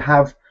because they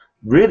have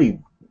really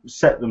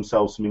set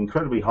themselves some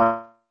incredibly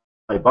high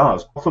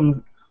bars.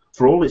 Gotham,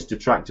 for all its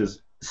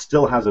detractors,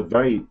 still has a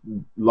very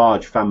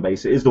large fan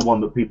base. It is the one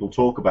that people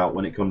talk about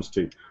when it comes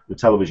to the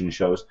television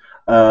shows.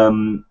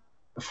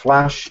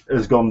 Flash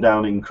has gone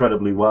down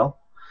incredibly well.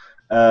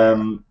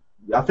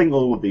 I think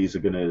all of these are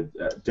going to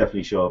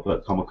definitely show up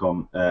at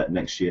Comic-Con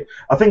next year.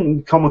 I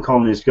think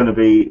Comic-Con is going to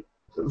be,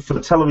 for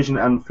the television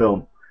and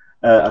film,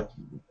 I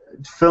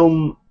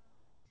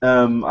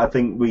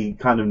think we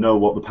kind of know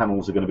what the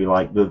panels are going to be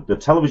like. The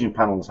television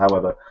panels,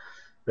 however,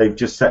 they've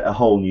just set a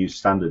whole new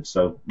standard.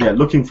 So, yeah,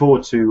 looking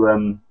forward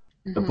to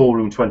the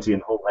Ballroom 20 in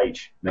Hall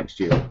H next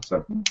year.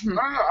 So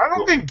I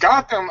don't think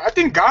Gotham. I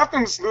think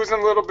Gotham's losing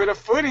a little bit of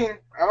footing.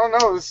 I don't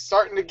know. It's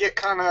starting to get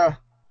kind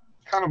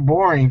of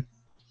boring.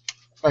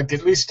 Like,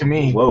 at least to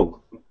me.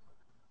 Whoa.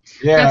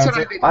 Yeah. That's what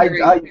I've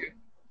been hearing.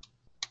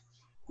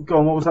 Go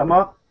on, what was that,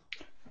 Mark?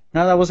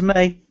 No, that wasn't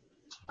me.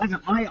 I've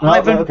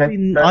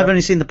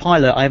only seen the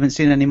pilot. I haven't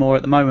seen any more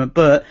at the moment.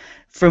 But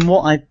from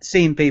what I've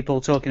seen people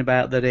talking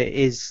about, that it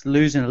is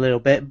losing a little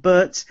bit.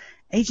 But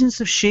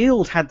Agents of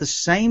S.H.I.E.L.D. had the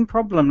same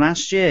problem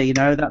last year. You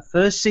know, that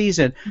first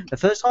season, the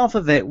first half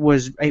of it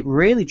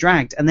really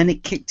dragged, and then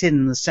it kicked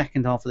in the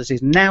second half of the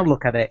season. Now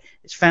look at it;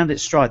 it's found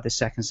its stride this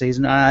second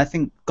season. I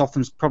think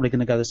Gotham's probably going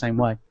to go the same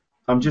way.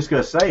 I'm just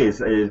going to say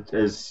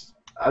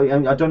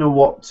I don't know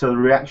what the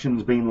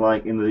reaction's been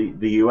like in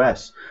the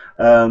US.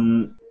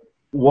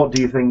 What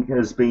do you think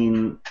has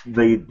been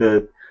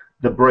the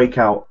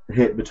breakout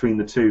hit between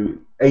the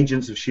two,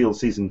 Agents of S.H.I.E.L.D.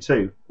 season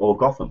 2 or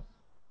Gotham?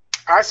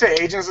 I say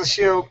Agents of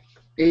S.H.I.E.L.D.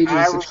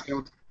 Agents of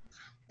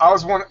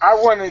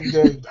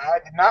S.H.I.E.L.D. I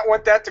did not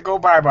want that to go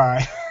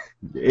bye-bye.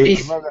 I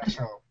love that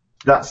show.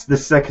 The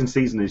second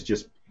season is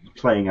just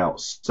playing out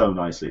so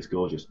nicely. It's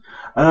gorgeous.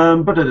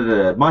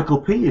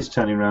 Michael P. is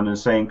turning around and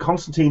saying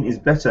Constantine is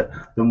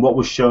better than what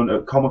was shown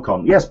at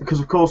Comic-Con. Yes, because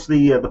of course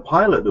the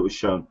pilot that was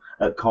shown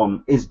at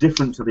Con is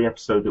different to the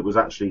episode that was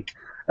actually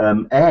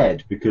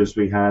aired, because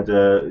we had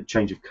a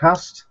change of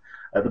cast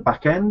at the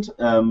back end,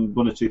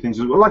 one or two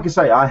things. Well, like I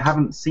say, I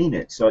haven't seen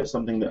it, so it's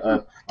something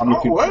that I'm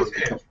looking forward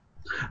to.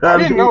 I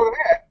didn't know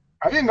that.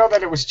 I didn't know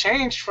that it was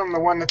changed from the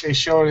one that they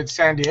showed at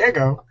San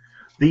Diego.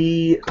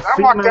 The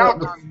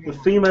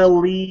female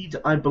lead,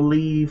 I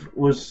believe,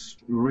 was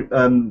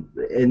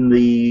in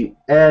the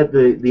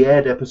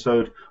aired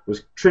episode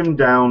was trimmed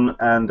down,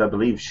 and I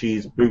believe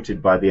she's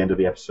booted by the end of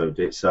the episode.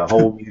 It's a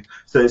whole new,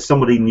 so it's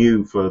somebody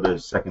new for the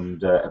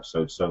second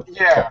episode. So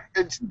yeah,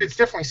 it's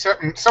definitely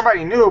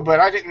somebody new,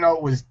 but I didn't know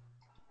it was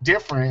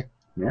different.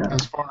 Yeah.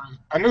 As far as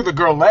I knew, the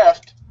girl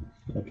left.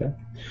 Okay.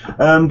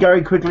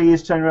 Gary Quigley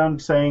is turning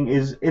around saying,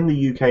 "Is in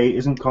the UK,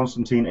 isn't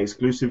Constantine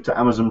exclusive to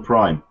Amazon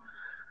Prime?"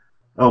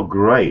 Oh,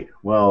 great.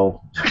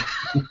 Well,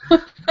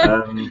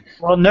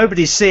 well,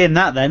 nobody's seeing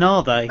that then,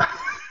 are they?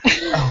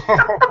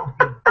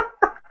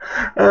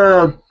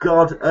 Oh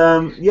God.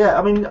 Yeah.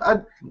 I mean,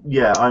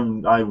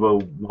 I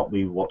will not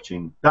be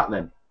watching that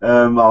then.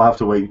 I'll have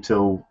to wait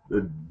till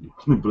the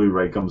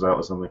Blu-ray comes out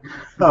or something.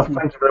 Oh,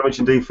 thank you very much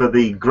indeed for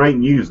the great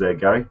news there,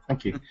 Gary.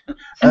 Thank you.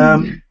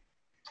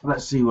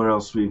 Let's see where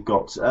else we've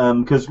got,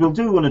 because we'll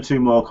do one or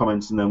two more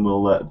comments and then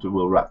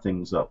we'll wrap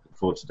things up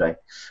for today.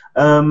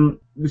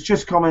 There's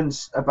just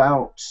comments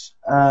about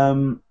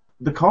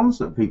the cons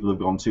that people have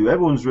gone to.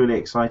 Everyone's really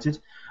excited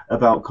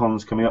about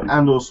cons coming up,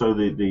 and also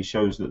the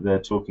shows that they're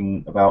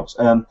talking about.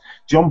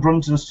 John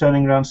Brunton's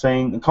turning around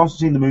saying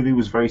Constantine the movie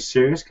was very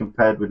serious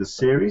compared with the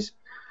series.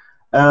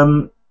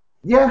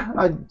 Yeah,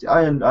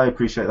 I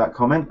appreciate that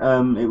comment.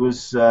 It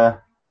was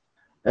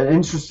an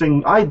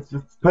interesting. I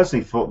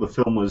personally thought the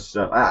film was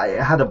it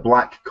had a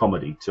black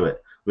comedy to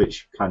it,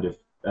 which kind of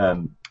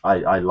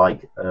I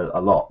like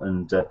a lot.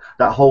 And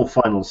that whole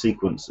final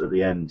sequence at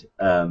the end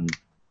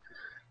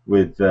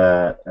with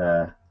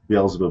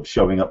Beelzebub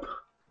showing up,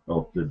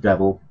 or the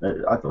devil,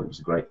 I thought it was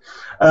great.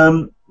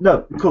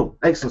 No, cool,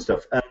 excellent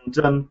stuff.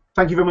 And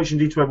thank you very much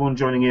indeed to everyone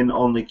joining in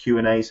on the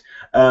Q&As.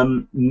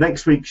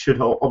 Next week should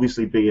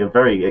obviously be a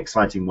very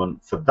exciting one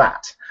for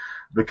that,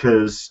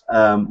 because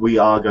we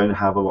are going to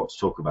have a lot to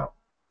talk about.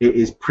 It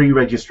is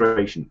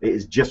pre-registration. It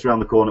is just around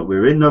the corner.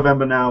 We're in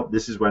November now.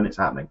 This is when it's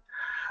happening.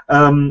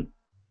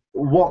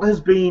 What has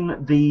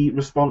been the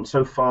response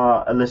so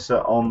far,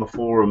 Alyssa, on the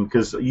forum?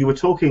 Because we were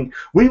talking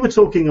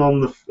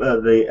on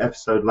the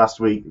episode last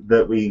week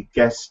that we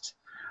guessed.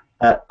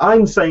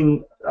 I'm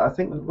saying, I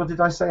think, what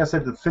did I say? I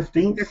said the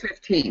 15th. The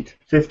 15th.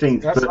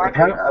 15th. That's but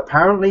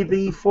apparently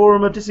the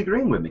forum are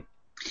disagreeing with me.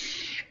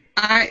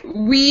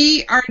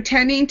 We are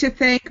tending to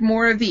think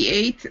more of the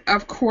 8th.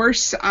 Of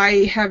course,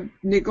 I have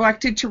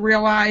neglected to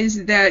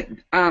realize that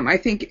I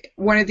think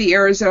one of the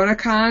Arizona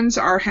cons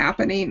are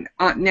happening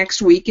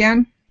next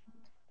weekend.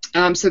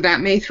 So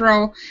that may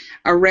throw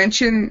a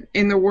wrench in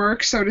the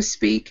works, so to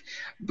speak.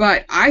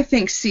 But I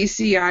think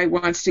CCI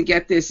wants to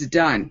get this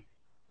done.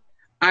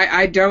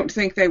 I don't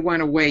think they want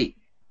to wait.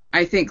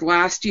 I think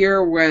last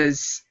year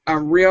was a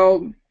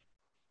real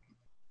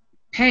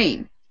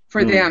pain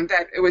for them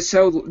that it was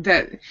so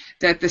that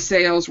the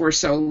sales were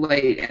so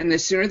late, and the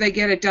sooner they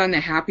get it done,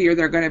 the happier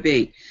they're going to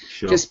be.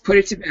 Sure. Just put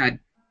it to bed.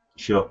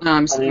 Sure.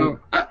 So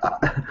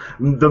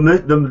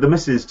the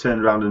missus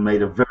turned around and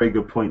made a very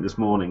good point this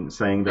morning,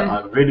 saying that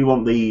I really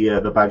want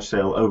the badge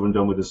sale over and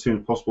done with as soon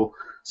as possible,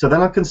 so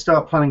then I can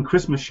start planning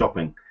Christmas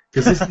shopping.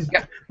 Because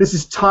this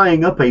is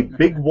tying up a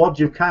big wad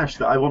of cash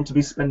that I want to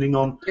be spending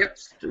on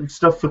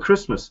stuff for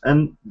Christmas,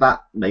 and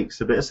that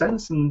makes a bit of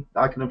sense, and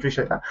I can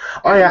appreciate that.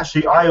 I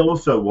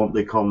also want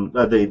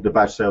the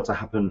badge sale to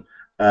happen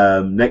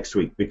next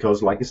week,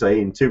 because, like I say,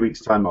 in 2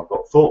 weeks' time I've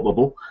got Thought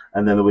Bubble,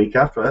 and then the week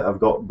after I've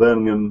got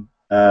Birmingham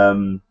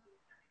MCM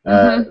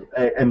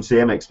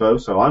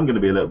Expo, so I'm going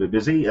to be a little bit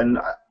busy, and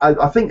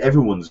I think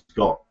everyone's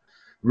got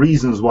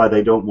reasons why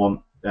they don't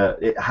want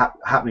it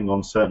happening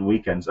on certain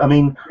weekends. I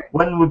mean,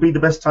 when would be the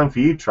best time for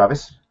you,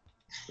 Travis?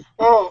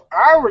 Well,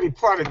 I already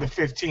plotted the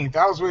 15th.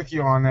 I was with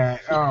you on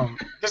that.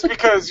 Just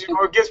because,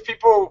 it gives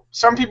people,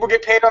 some people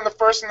get paid on the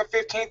 1st and the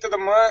 15th of the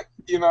month,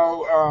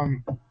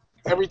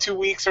 every 2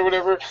 weeks or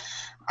whatever.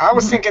 I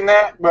was thinking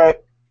that,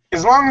 but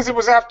as long as it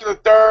was after the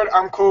 3rd,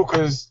 I'm cool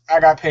because I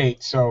got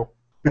paid, so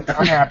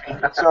I'm happy.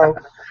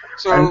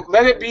 So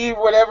let it be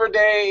whatever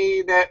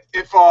day that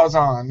it falls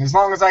on. As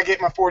long as I get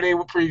my 4-day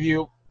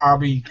preview, I'll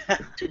be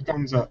 2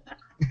 thumbs up.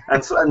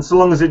 And so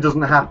long as it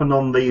doesn't happen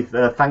on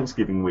the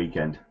Thanksgiving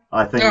weekend,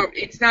 I think. No,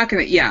 it's not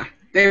going to. Yeah,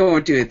 they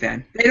won't do it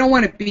then. They don't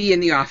want to be in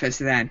the office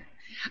then.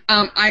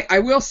 I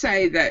will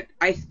say that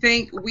I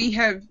think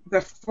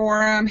the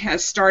forum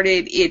has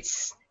started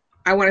its,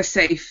 I want to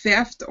say,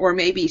 5th or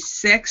maybe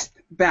 6th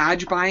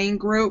badge buying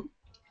group.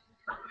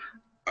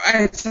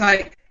 It's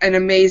like an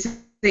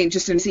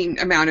amazing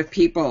amount of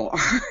people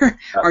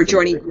are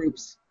joining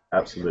groups.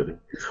 Absolutely.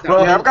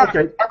 Well, yeah, I've got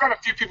a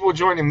few people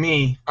joining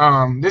me.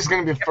 This is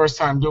going to be the first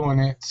time doing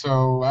it,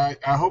 so I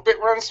hope it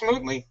runs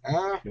smoothly.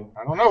 I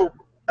don't know.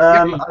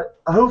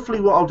 Hopefully,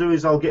 what I'll do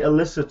is I'll get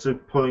Alyssa to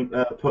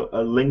put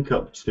a link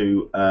up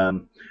to.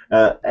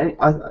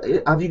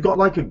 Have you got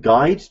like a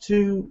guide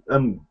to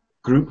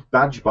group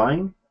badge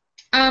buying?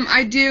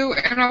 I do,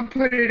 and I'll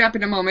put it up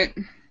in a moment.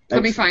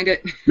 Let me find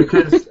it.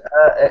 Because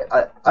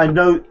I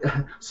know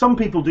some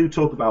people do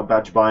talk about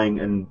badge buying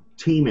and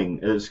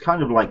teaming as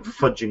kind of like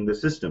fudging the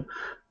system,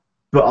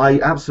 but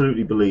I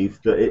absolutely believe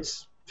that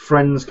it's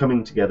friends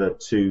coming together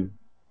to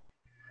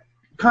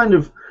kind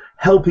of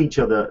help each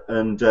other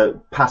and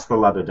pass the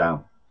ladder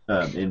down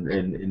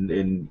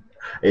in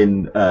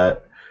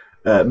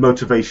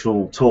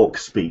motivational talk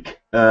speak.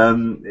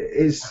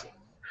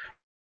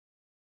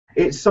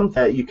 It's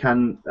something that you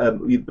can.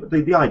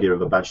 The idea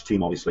of a badge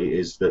team, obviously,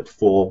 is that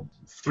 4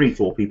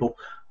 people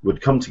would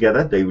come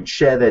together. They would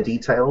share their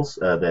details,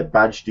 their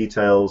badge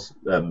details,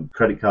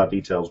 credit card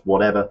details,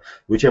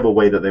 whichever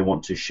way that they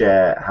want to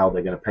share how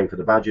they're going to pay for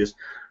the badges.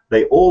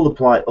 They all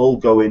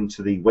go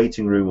into the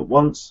waiting room at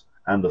once,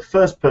 and the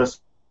first person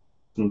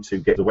to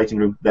get the waiting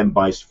room then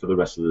buys for the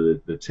rest of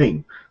the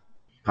team.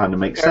 Kind of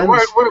makes sense.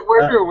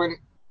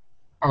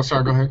 Oh,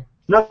 sorry. Go ahead.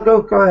 No,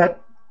 go ahead.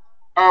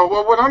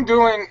 Well, what I'm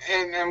doing,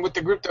 and with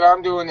the group that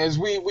I'm doing, is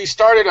we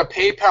started a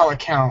PayPal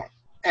account,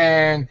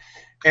 and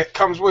it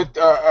comes with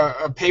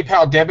a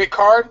PayPal debit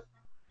card,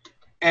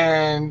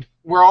 and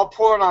we're all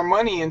pulling our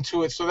money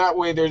into it, so that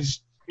way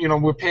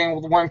we're paying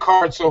with one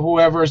card, so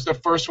whoever is the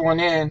first one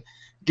in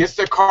gets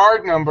the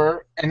card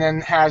number and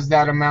then has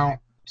that amount,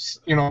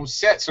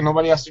 set, so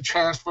nobody has to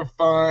transfer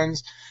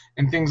funds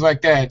and things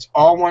like that. It's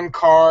all one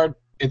card.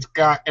 It's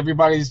got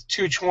everybody's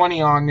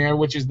 $220 on there,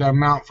 which is the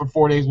amount for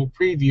 4 days with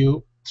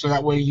preview. So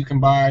that way you can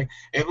buy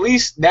at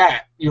least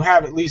that. You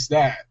have at least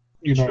that,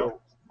 Sure.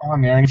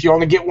 on there. And if you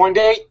only get 1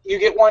 day, you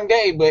get 1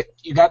 day, but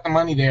you got the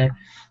money there.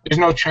 There's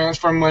no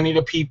transfer money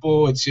to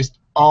people. It's just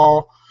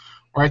all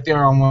right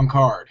there on one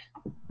card.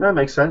 That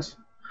makes sense.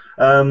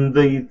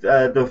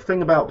 The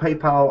thing about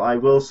PayPal, I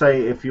will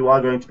say, if you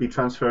are going to be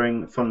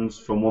transferring funds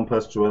from one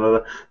person to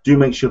another, do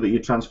make sure that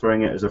you're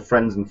transferring it as a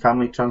friends and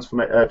family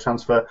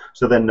transfer,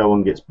 so then no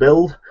one gets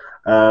billed.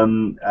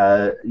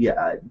 PayPal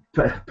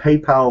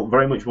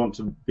very much want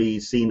to be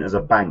seen as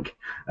a bank,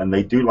 and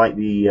they do like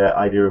the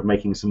idea of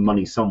making some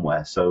money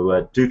somewhere.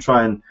 So do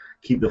try and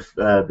keep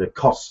the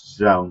costs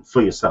down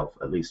for yourself,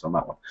 at least on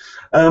that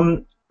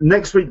one.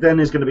 Next week then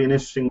is going to be an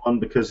interesting one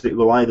because it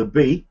will either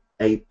be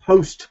a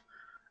post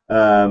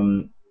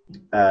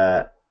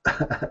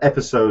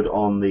episode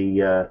on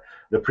the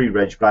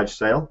pre-reg badge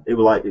sale. It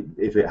will,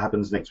 if it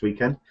happens next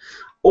weekend,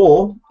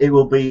 or it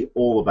will be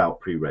all about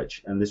pre-reg,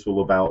 and this will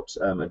be about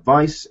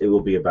advice. It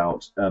will be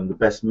about the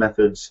best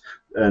methods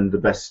and the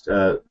best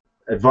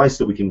advice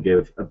that we can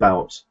give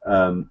about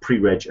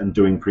pre-reg and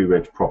doing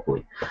pre-reg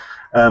properly.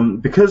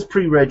 Because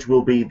pre-reg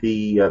will be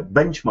the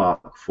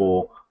benchmark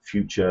for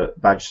future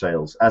badge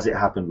sales, as it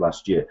happened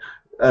last year.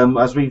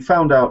 As we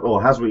found out,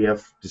 or as we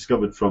have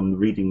discovered from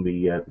reading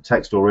the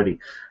text already,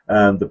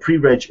 the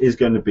pre-reg is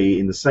going to be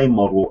in the same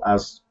model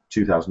as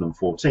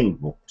 2014,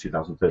 or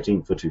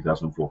 2013 for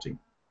 2014.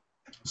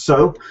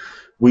 So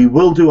we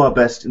will do our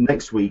best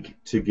next week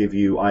to give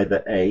you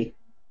either a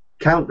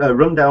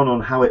rundown on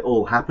how it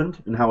all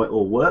happened and how it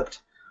all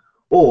worked,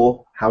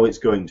 or how it's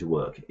going to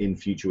work in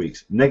future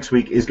weeks. Next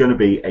week is going to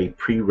be a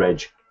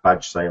pre-reg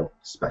badge sale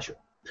special.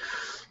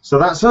 So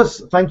that's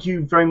us. Thank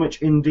you very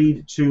much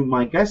indeed to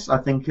my guests. I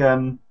think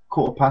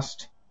quarter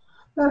past.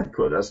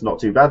 That's not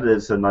too bad.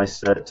 It's a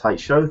nice tight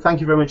show. Thank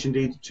you very much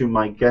indeed to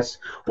my guests.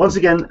 Once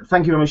again,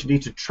 thank you very much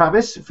indeed to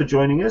Travis for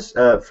joining us.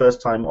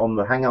 First time on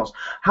the Hangouts.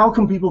 How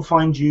can people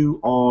find you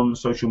on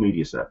social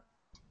media, sir?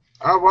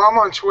 Well, I'm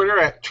on Twitter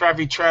at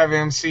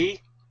TravyTravMC.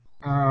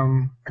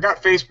 I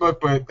got Facebook,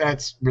 but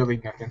that's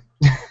really nothing.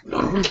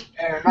 And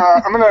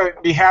I'm going to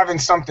be having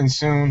something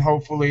soon,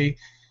 hopefully.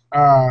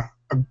 A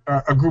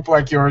group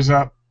like yours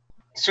up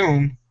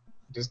soon.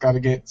 Just got to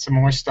get some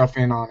more stuff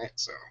in on it.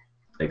 So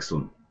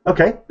excellent.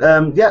 Okay.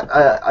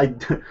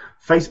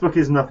 Facebook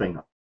is nothing.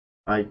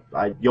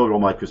 You're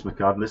on my Christmas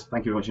card list.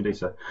 Thank you very much indeed,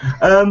 sir.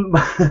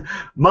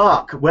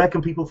 Mark, where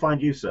can people find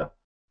you, sir?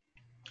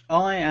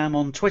 I am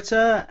on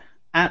Twitter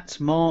at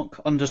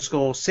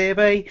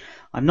Mark_Searby.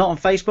 I'm not on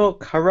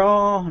Facebook.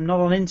 Hurrah! I'm not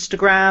on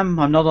Instagram.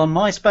 I'm not on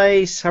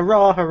MySpace.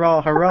 Hurrah!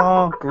 Hurrah!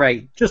 Hurrah!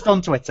 Great. Just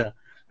on Twitter.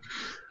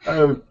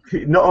 Oh,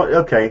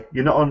 okay.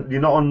 You're not on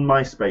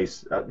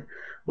MySpace.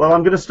 Well,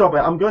 I'm going to stop it.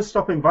 I'm going to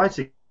stop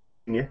inviting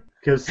you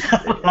because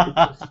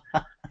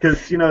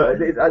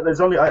there's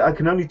only I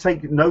can only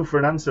take no for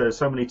an answer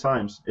so many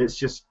times. It's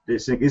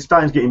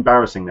starting to get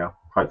embarrassing now,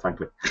 quite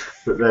frankly.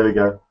 But there we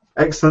go.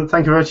 Excellent.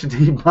 Thank you very much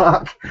indeed,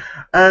 Mark.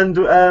 And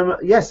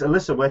yes,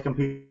 Alyssa, where can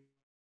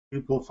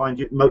people find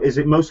you? Is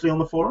it mostly on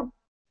the forum?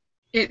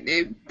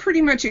 It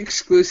pretty much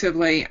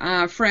exclusively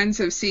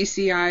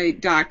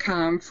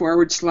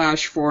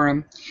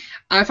friendsofcci.com/forum.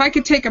 If I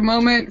could take a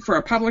moment for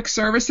a public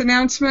service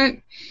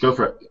announcement. Go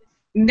for it.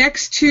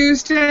 Next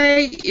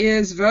Tuesday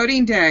is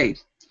voting day.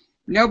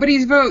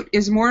 Nobody's vote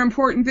is more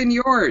important than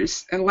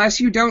yours. Unless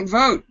you don't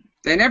vote,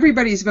 then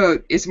everybody's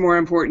vote is more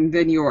important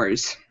than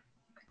yours.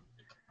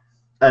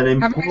 An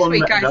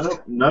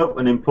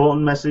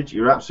important message.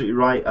 You're absolutely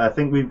right. I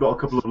think we've got a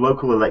couple of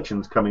local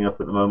elections coming up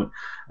at the moment,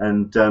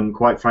 and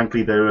quite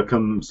frankly, there are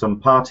some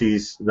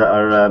parties that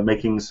are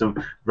making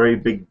some very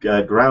big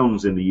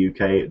grounds in the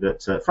UK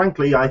that,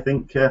 frankly, I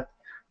think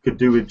could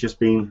do with just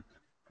being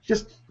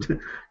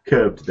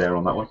curbed there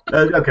on that one.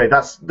 Okay,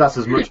 that's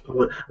as much.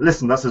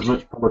 Listen, that's as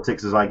much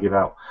politics as I give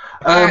out.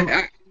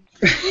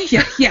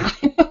 Yeah.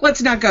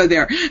 Let's not go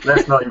there.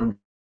 Let's not even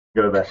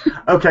go there.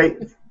 Okay.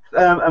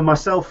 And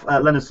myself,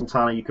 Leonard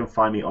Sultana, you can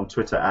find me on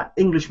Twitter at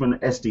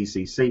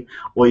EnglishmanSDCC,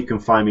 or you can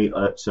find me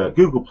at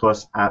Google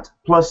Plus at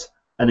Plus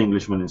an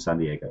Englishman in San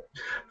Diego.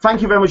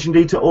 Thank you very much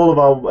indeed to all of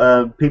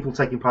our people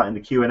taking part in the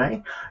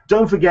Q&A.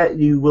 Don't forget,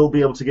 you will be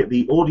able to get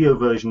the audio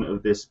version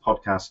of this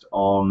podcast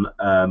on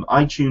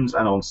iTunes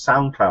and on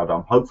SoundCloud.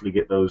 I'll hopefully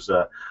get those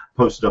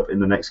posted up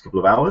in the next couple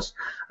of hours.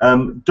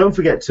 Don't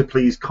forget to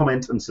please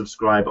comment and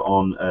subscribe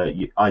on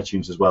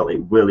iTunes as well. It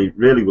really,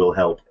 really will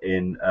help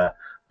in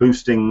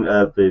boosting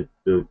the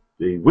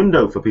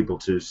window for people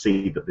to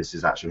see that this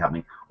is actually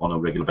happening on a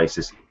regular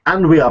basis.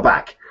 And we are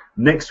back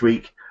next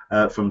week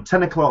from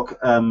 10 o'clock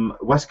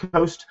West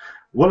Coast,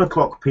 1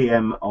 o'clock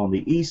p.m. on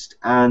the East,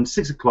 and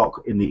 6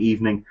 o'clock in the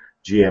evening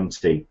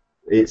GMT.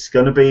 It's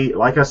going to be,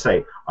 like I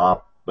say,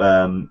 our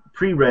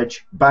pre-reg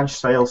badge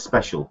sale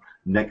special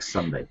next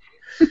Sunday.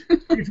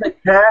 You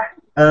take care.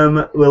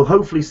 We'll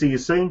hopefully see you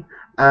soon.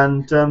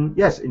 And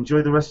yes,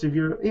 enjoy the rest of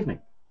your evening.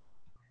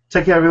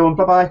 Take care, everyone.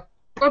 Bye-bye.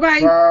 Bye-bye.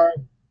 Bye.